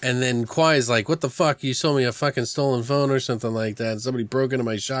 And then Kwai's like, what the fuck? You sold me a fucking stolen phone or something like that. And somebody broke into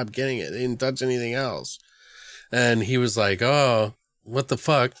my shop getting it. They didn't touch anything else. And he was like, oh, what the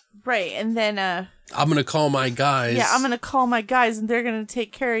fuck? Right. And then, I'm going to call my guys. Yeah, I'm going to call my guys and they're going to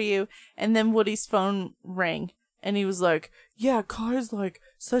take care of you. And then Woody's phone rang. And he was like, yeah, Kwai's like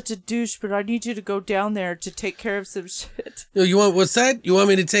such a douche, but I need you to go down there to take care of some shit. What's that? You want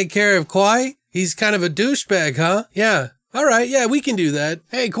me to take care of Kwai? He's kind of a douchebag, huh? Yeah. All right, yeah, we can do that.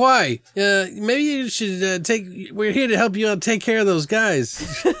 Hey, Kwai, maybe you should we're here to help you out take care of those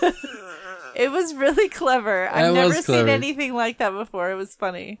guys. It was really clever. I've never seen anything like that before. It was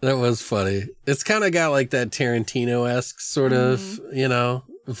funny. That was funny. It's kind of got like that Tarantino-esque sort of,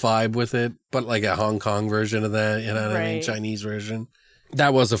 vibe with it, but like a Hong Kong version of that, you know what I mean? Chinese version.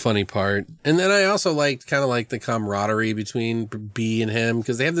 That was a funny part. And then I also liked kind of like the camaraderie between Bee and him,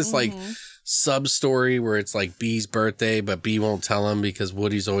 because they have this like sub story where it's like Bee's birthday, but Bee won't tell him because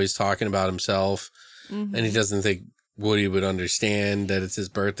Woody's always talking about himself, and he doesn't think Woody would understand that it's his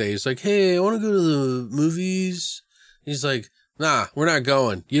birthday. He's like, hey, I want to go to the movies. He's like, nah, we're not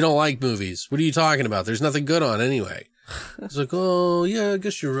going. You don't like movies. What are you talking about? There's nothing good on anyway. He's like, oh, yeah, I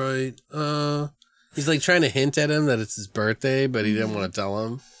guess you're right. He's like trying to hint at him that it's his birthday, but he didn't want to tell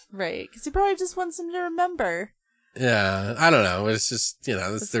him. Right, because he probably just wants him to remember. Yeah, I don't know. It's just,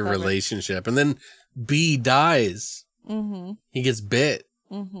 that's their relationship. And then Bee dies. Mm-hmm. He gets bit.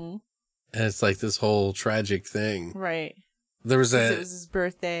 Mm-hmm. And it's like this whole tragic thing. Right. It was his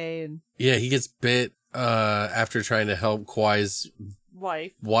birthday. And yeah, he gets bit after trying to help Kwai's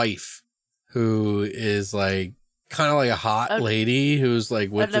wife, who is like kind of like a hot lady who's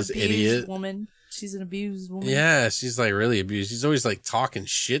like with this idiot woman. She's an abused woman. Yeah, she's like really abused. She's always like talking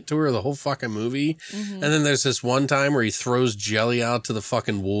shit to her the whole fucking movie. Mm-hmm. And then there's this one time where he throws jelly out to the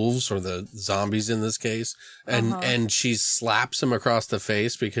fucking wolves, or the zombies in this case. And she slaps him across the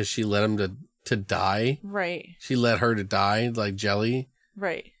face because she let him to die. Right. She let her to die, like jelly.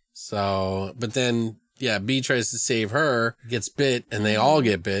 Right. So, but then, yeah, Bee tries to save her, gets bit, and they all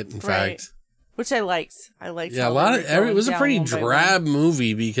get bit, in fact. Which I liked. Yeah, it was a pretty drab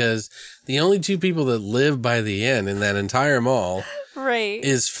movie because the only two people that live by the end in that entire mall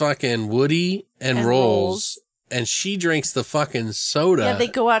is fucking Woody and Rolls. And she drinks the fucking soda. Yeah, they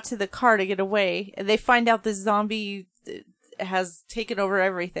go out to the car to get away. And they find out the zombie has taken over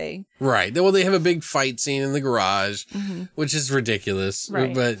everything. Right. Well, they have a big fight scene in the garage, which is ridiculous.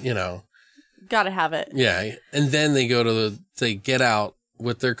 Right. But, Gotta have it. Yeah. And then they go to they get out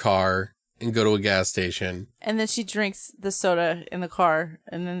with their car and go to a gas station. And then she drinks the soda in the car,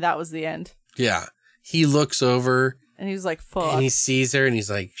 and then that was the end. Yeah. He looks over And he was like, fuck. and he sees her and he's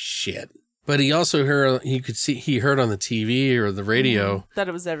like, shit. But he also heard on the TV or the radio that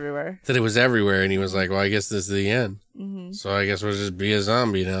it was everywhere. that it was everywhere. And he was like, well, I guess this is the end. Mm-hmm. So I guess we'll just be a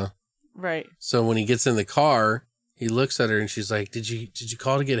zombie now. Right. So when he gets in the car, he looks at her and she's like, did you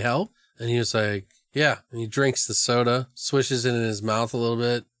call to get help? And he was like, yeah. And he drinks the soda, swishes it in his mouth a little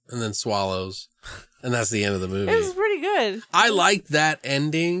bit, and then swallows. And that's the end of the movie. It was pretty good. I liked that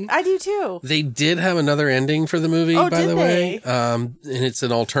ending. I do too. They did have another ending for the movie, by the way. And it's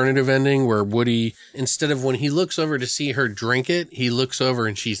an alternative ending where Woody, instead of when he looks over to see her drink it, he looks over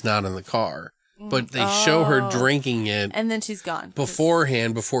and she's not in the car. But they show her drinking it And then she's gone.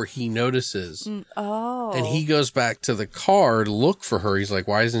 beforehand, before he notices. Oh. And he goes back to the car to look for her. He's like,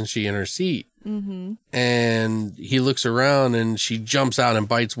 why isn't she in her seat? Mm-hmm. And he looks around and she jumps out and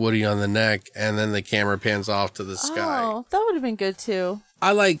bites Woody on the neck. And then the camera pans off to the sky. Oh, that would have been good too.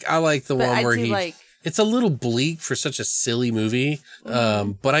 I like the But one I where do he, like- it's a little bleak for such a silly movie.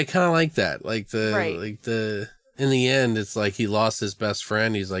 But I kind of like that. In the end, it's like he lost his best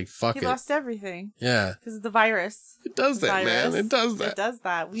friend. He's like, fuck He it. lost everything. Yeah. Because of the virus. It does that, man. It does that. It does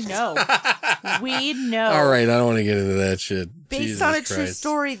that. We know. We know. All right. I don't want to get into that shit. Based Jesus on a true Christ.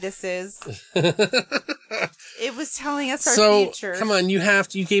 story, this is. It was telling us our So, future. come on, you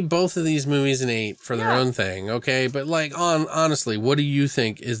gave both of these movies an 8 for their own thing, okay? But like, honestly, what do you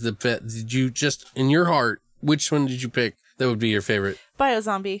think is the best? Did you just, in your heart, which one did you pick that would be your favorite?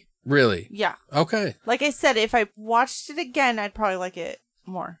 Biozombie. Really? Yeah. Okay. Like I said, if I watched it again, I'd probably like it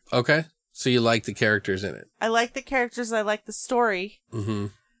more. Okay. So you like the characters in it? I like the characters. I like the story. Mm-hmm.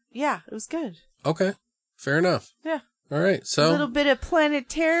 Yeah, it was good. Okay. Fair enough. Yeah. All right. A So, little bit of Planet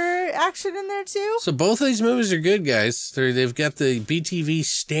Terror action in there too. so both of these movies are good, guys. They've got the BTV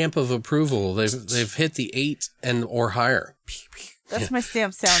stamp of approval. They've hit the 8 and or higher. That's my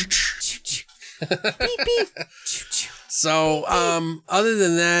stamp sound. Beep beep. So, other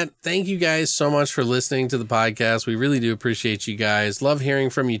than that, thank you guys so much for listening to the podcast. We really do appreciate you guys. Love hearing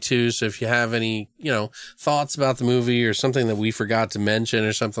from you too. So if you have any, thoughts about the movie or something that we forgot to mention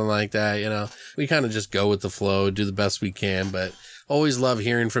or something like that, we kind of just go with the flow, do the best we can, but always love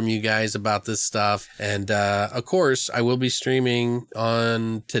hearing from you guys about this stuff. And, of course, I will be streaming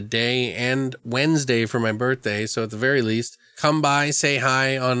on today and Wednesday for my birthday. So at the very least, come by, say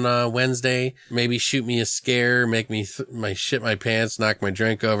hi on Wednesday, maybe shoot me a scare, make me shit my pants, knock my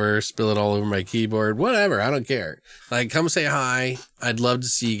drink over, spill it all over my keyboard, whatever. I don't care. Like, come say hi. I'd love to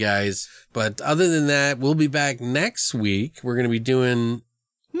see you guys. But other than that, we'll be back next week. We're going to be doing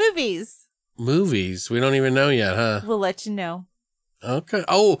Movies. movies. We don't even know yet, huh? We'll let you know. Okay.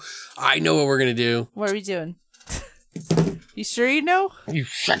 Oh, I know what we're going to do. What are we doing? You sure you know? You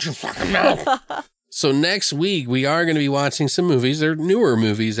shut your fucking mouth. So next week, we are going to be watching some movies. They're newer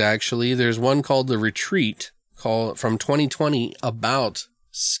movies, actually. There's one called The Retreat, from 2020, about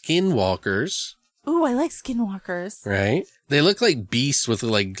skinwalkers. Ooh, I like skinwalkers. Right? They look like beasts with,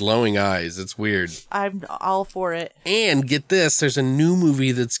 like, glowing eyes. It's weird. I'm all for it. And get this, there's a new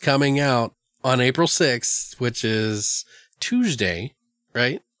movie that's coming out on April 6th, which is Tuesday,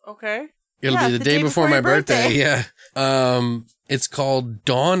 right? Okay. It'll be the day before my birthday. Yeah. It's called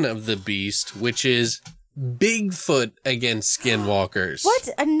Dawn of the Beast, which is Bigfoot against skinwalkers. What?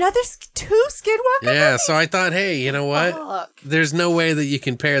 Another two skinwalker Yeah, movies? so I thought, hey, you know what? Fuck. There's no way that you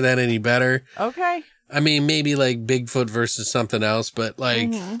can pair that any better. Okay. I mean, maybe like Bigfoot versus something else, but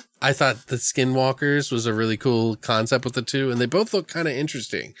like, I thought the Skinwalkers was a really cool concept with the two, and they both look kind of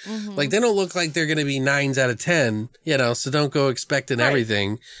interesting. Like, they don't look like they're going to be 9s out of 10, so don't go expecting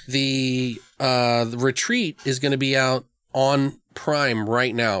everything. The Retreat is going to be out on Prime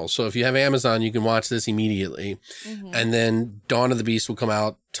right now. So if you have Amazon, you can watch this immediately. And then Dawn of the Beast will come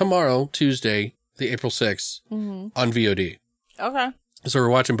out tomorrow, Tuesday, the April 6th, on VOD. Okay. So we're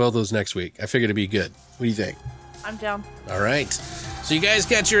watching both those next week. I figured it'd be good. What do you think? I'm down. All right. So you guys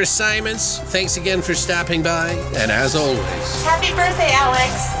got your assignments. Thanks again for stopping by. And as always, Happy birthday,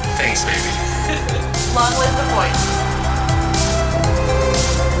 Alex. thanks, baby. Long live the voice.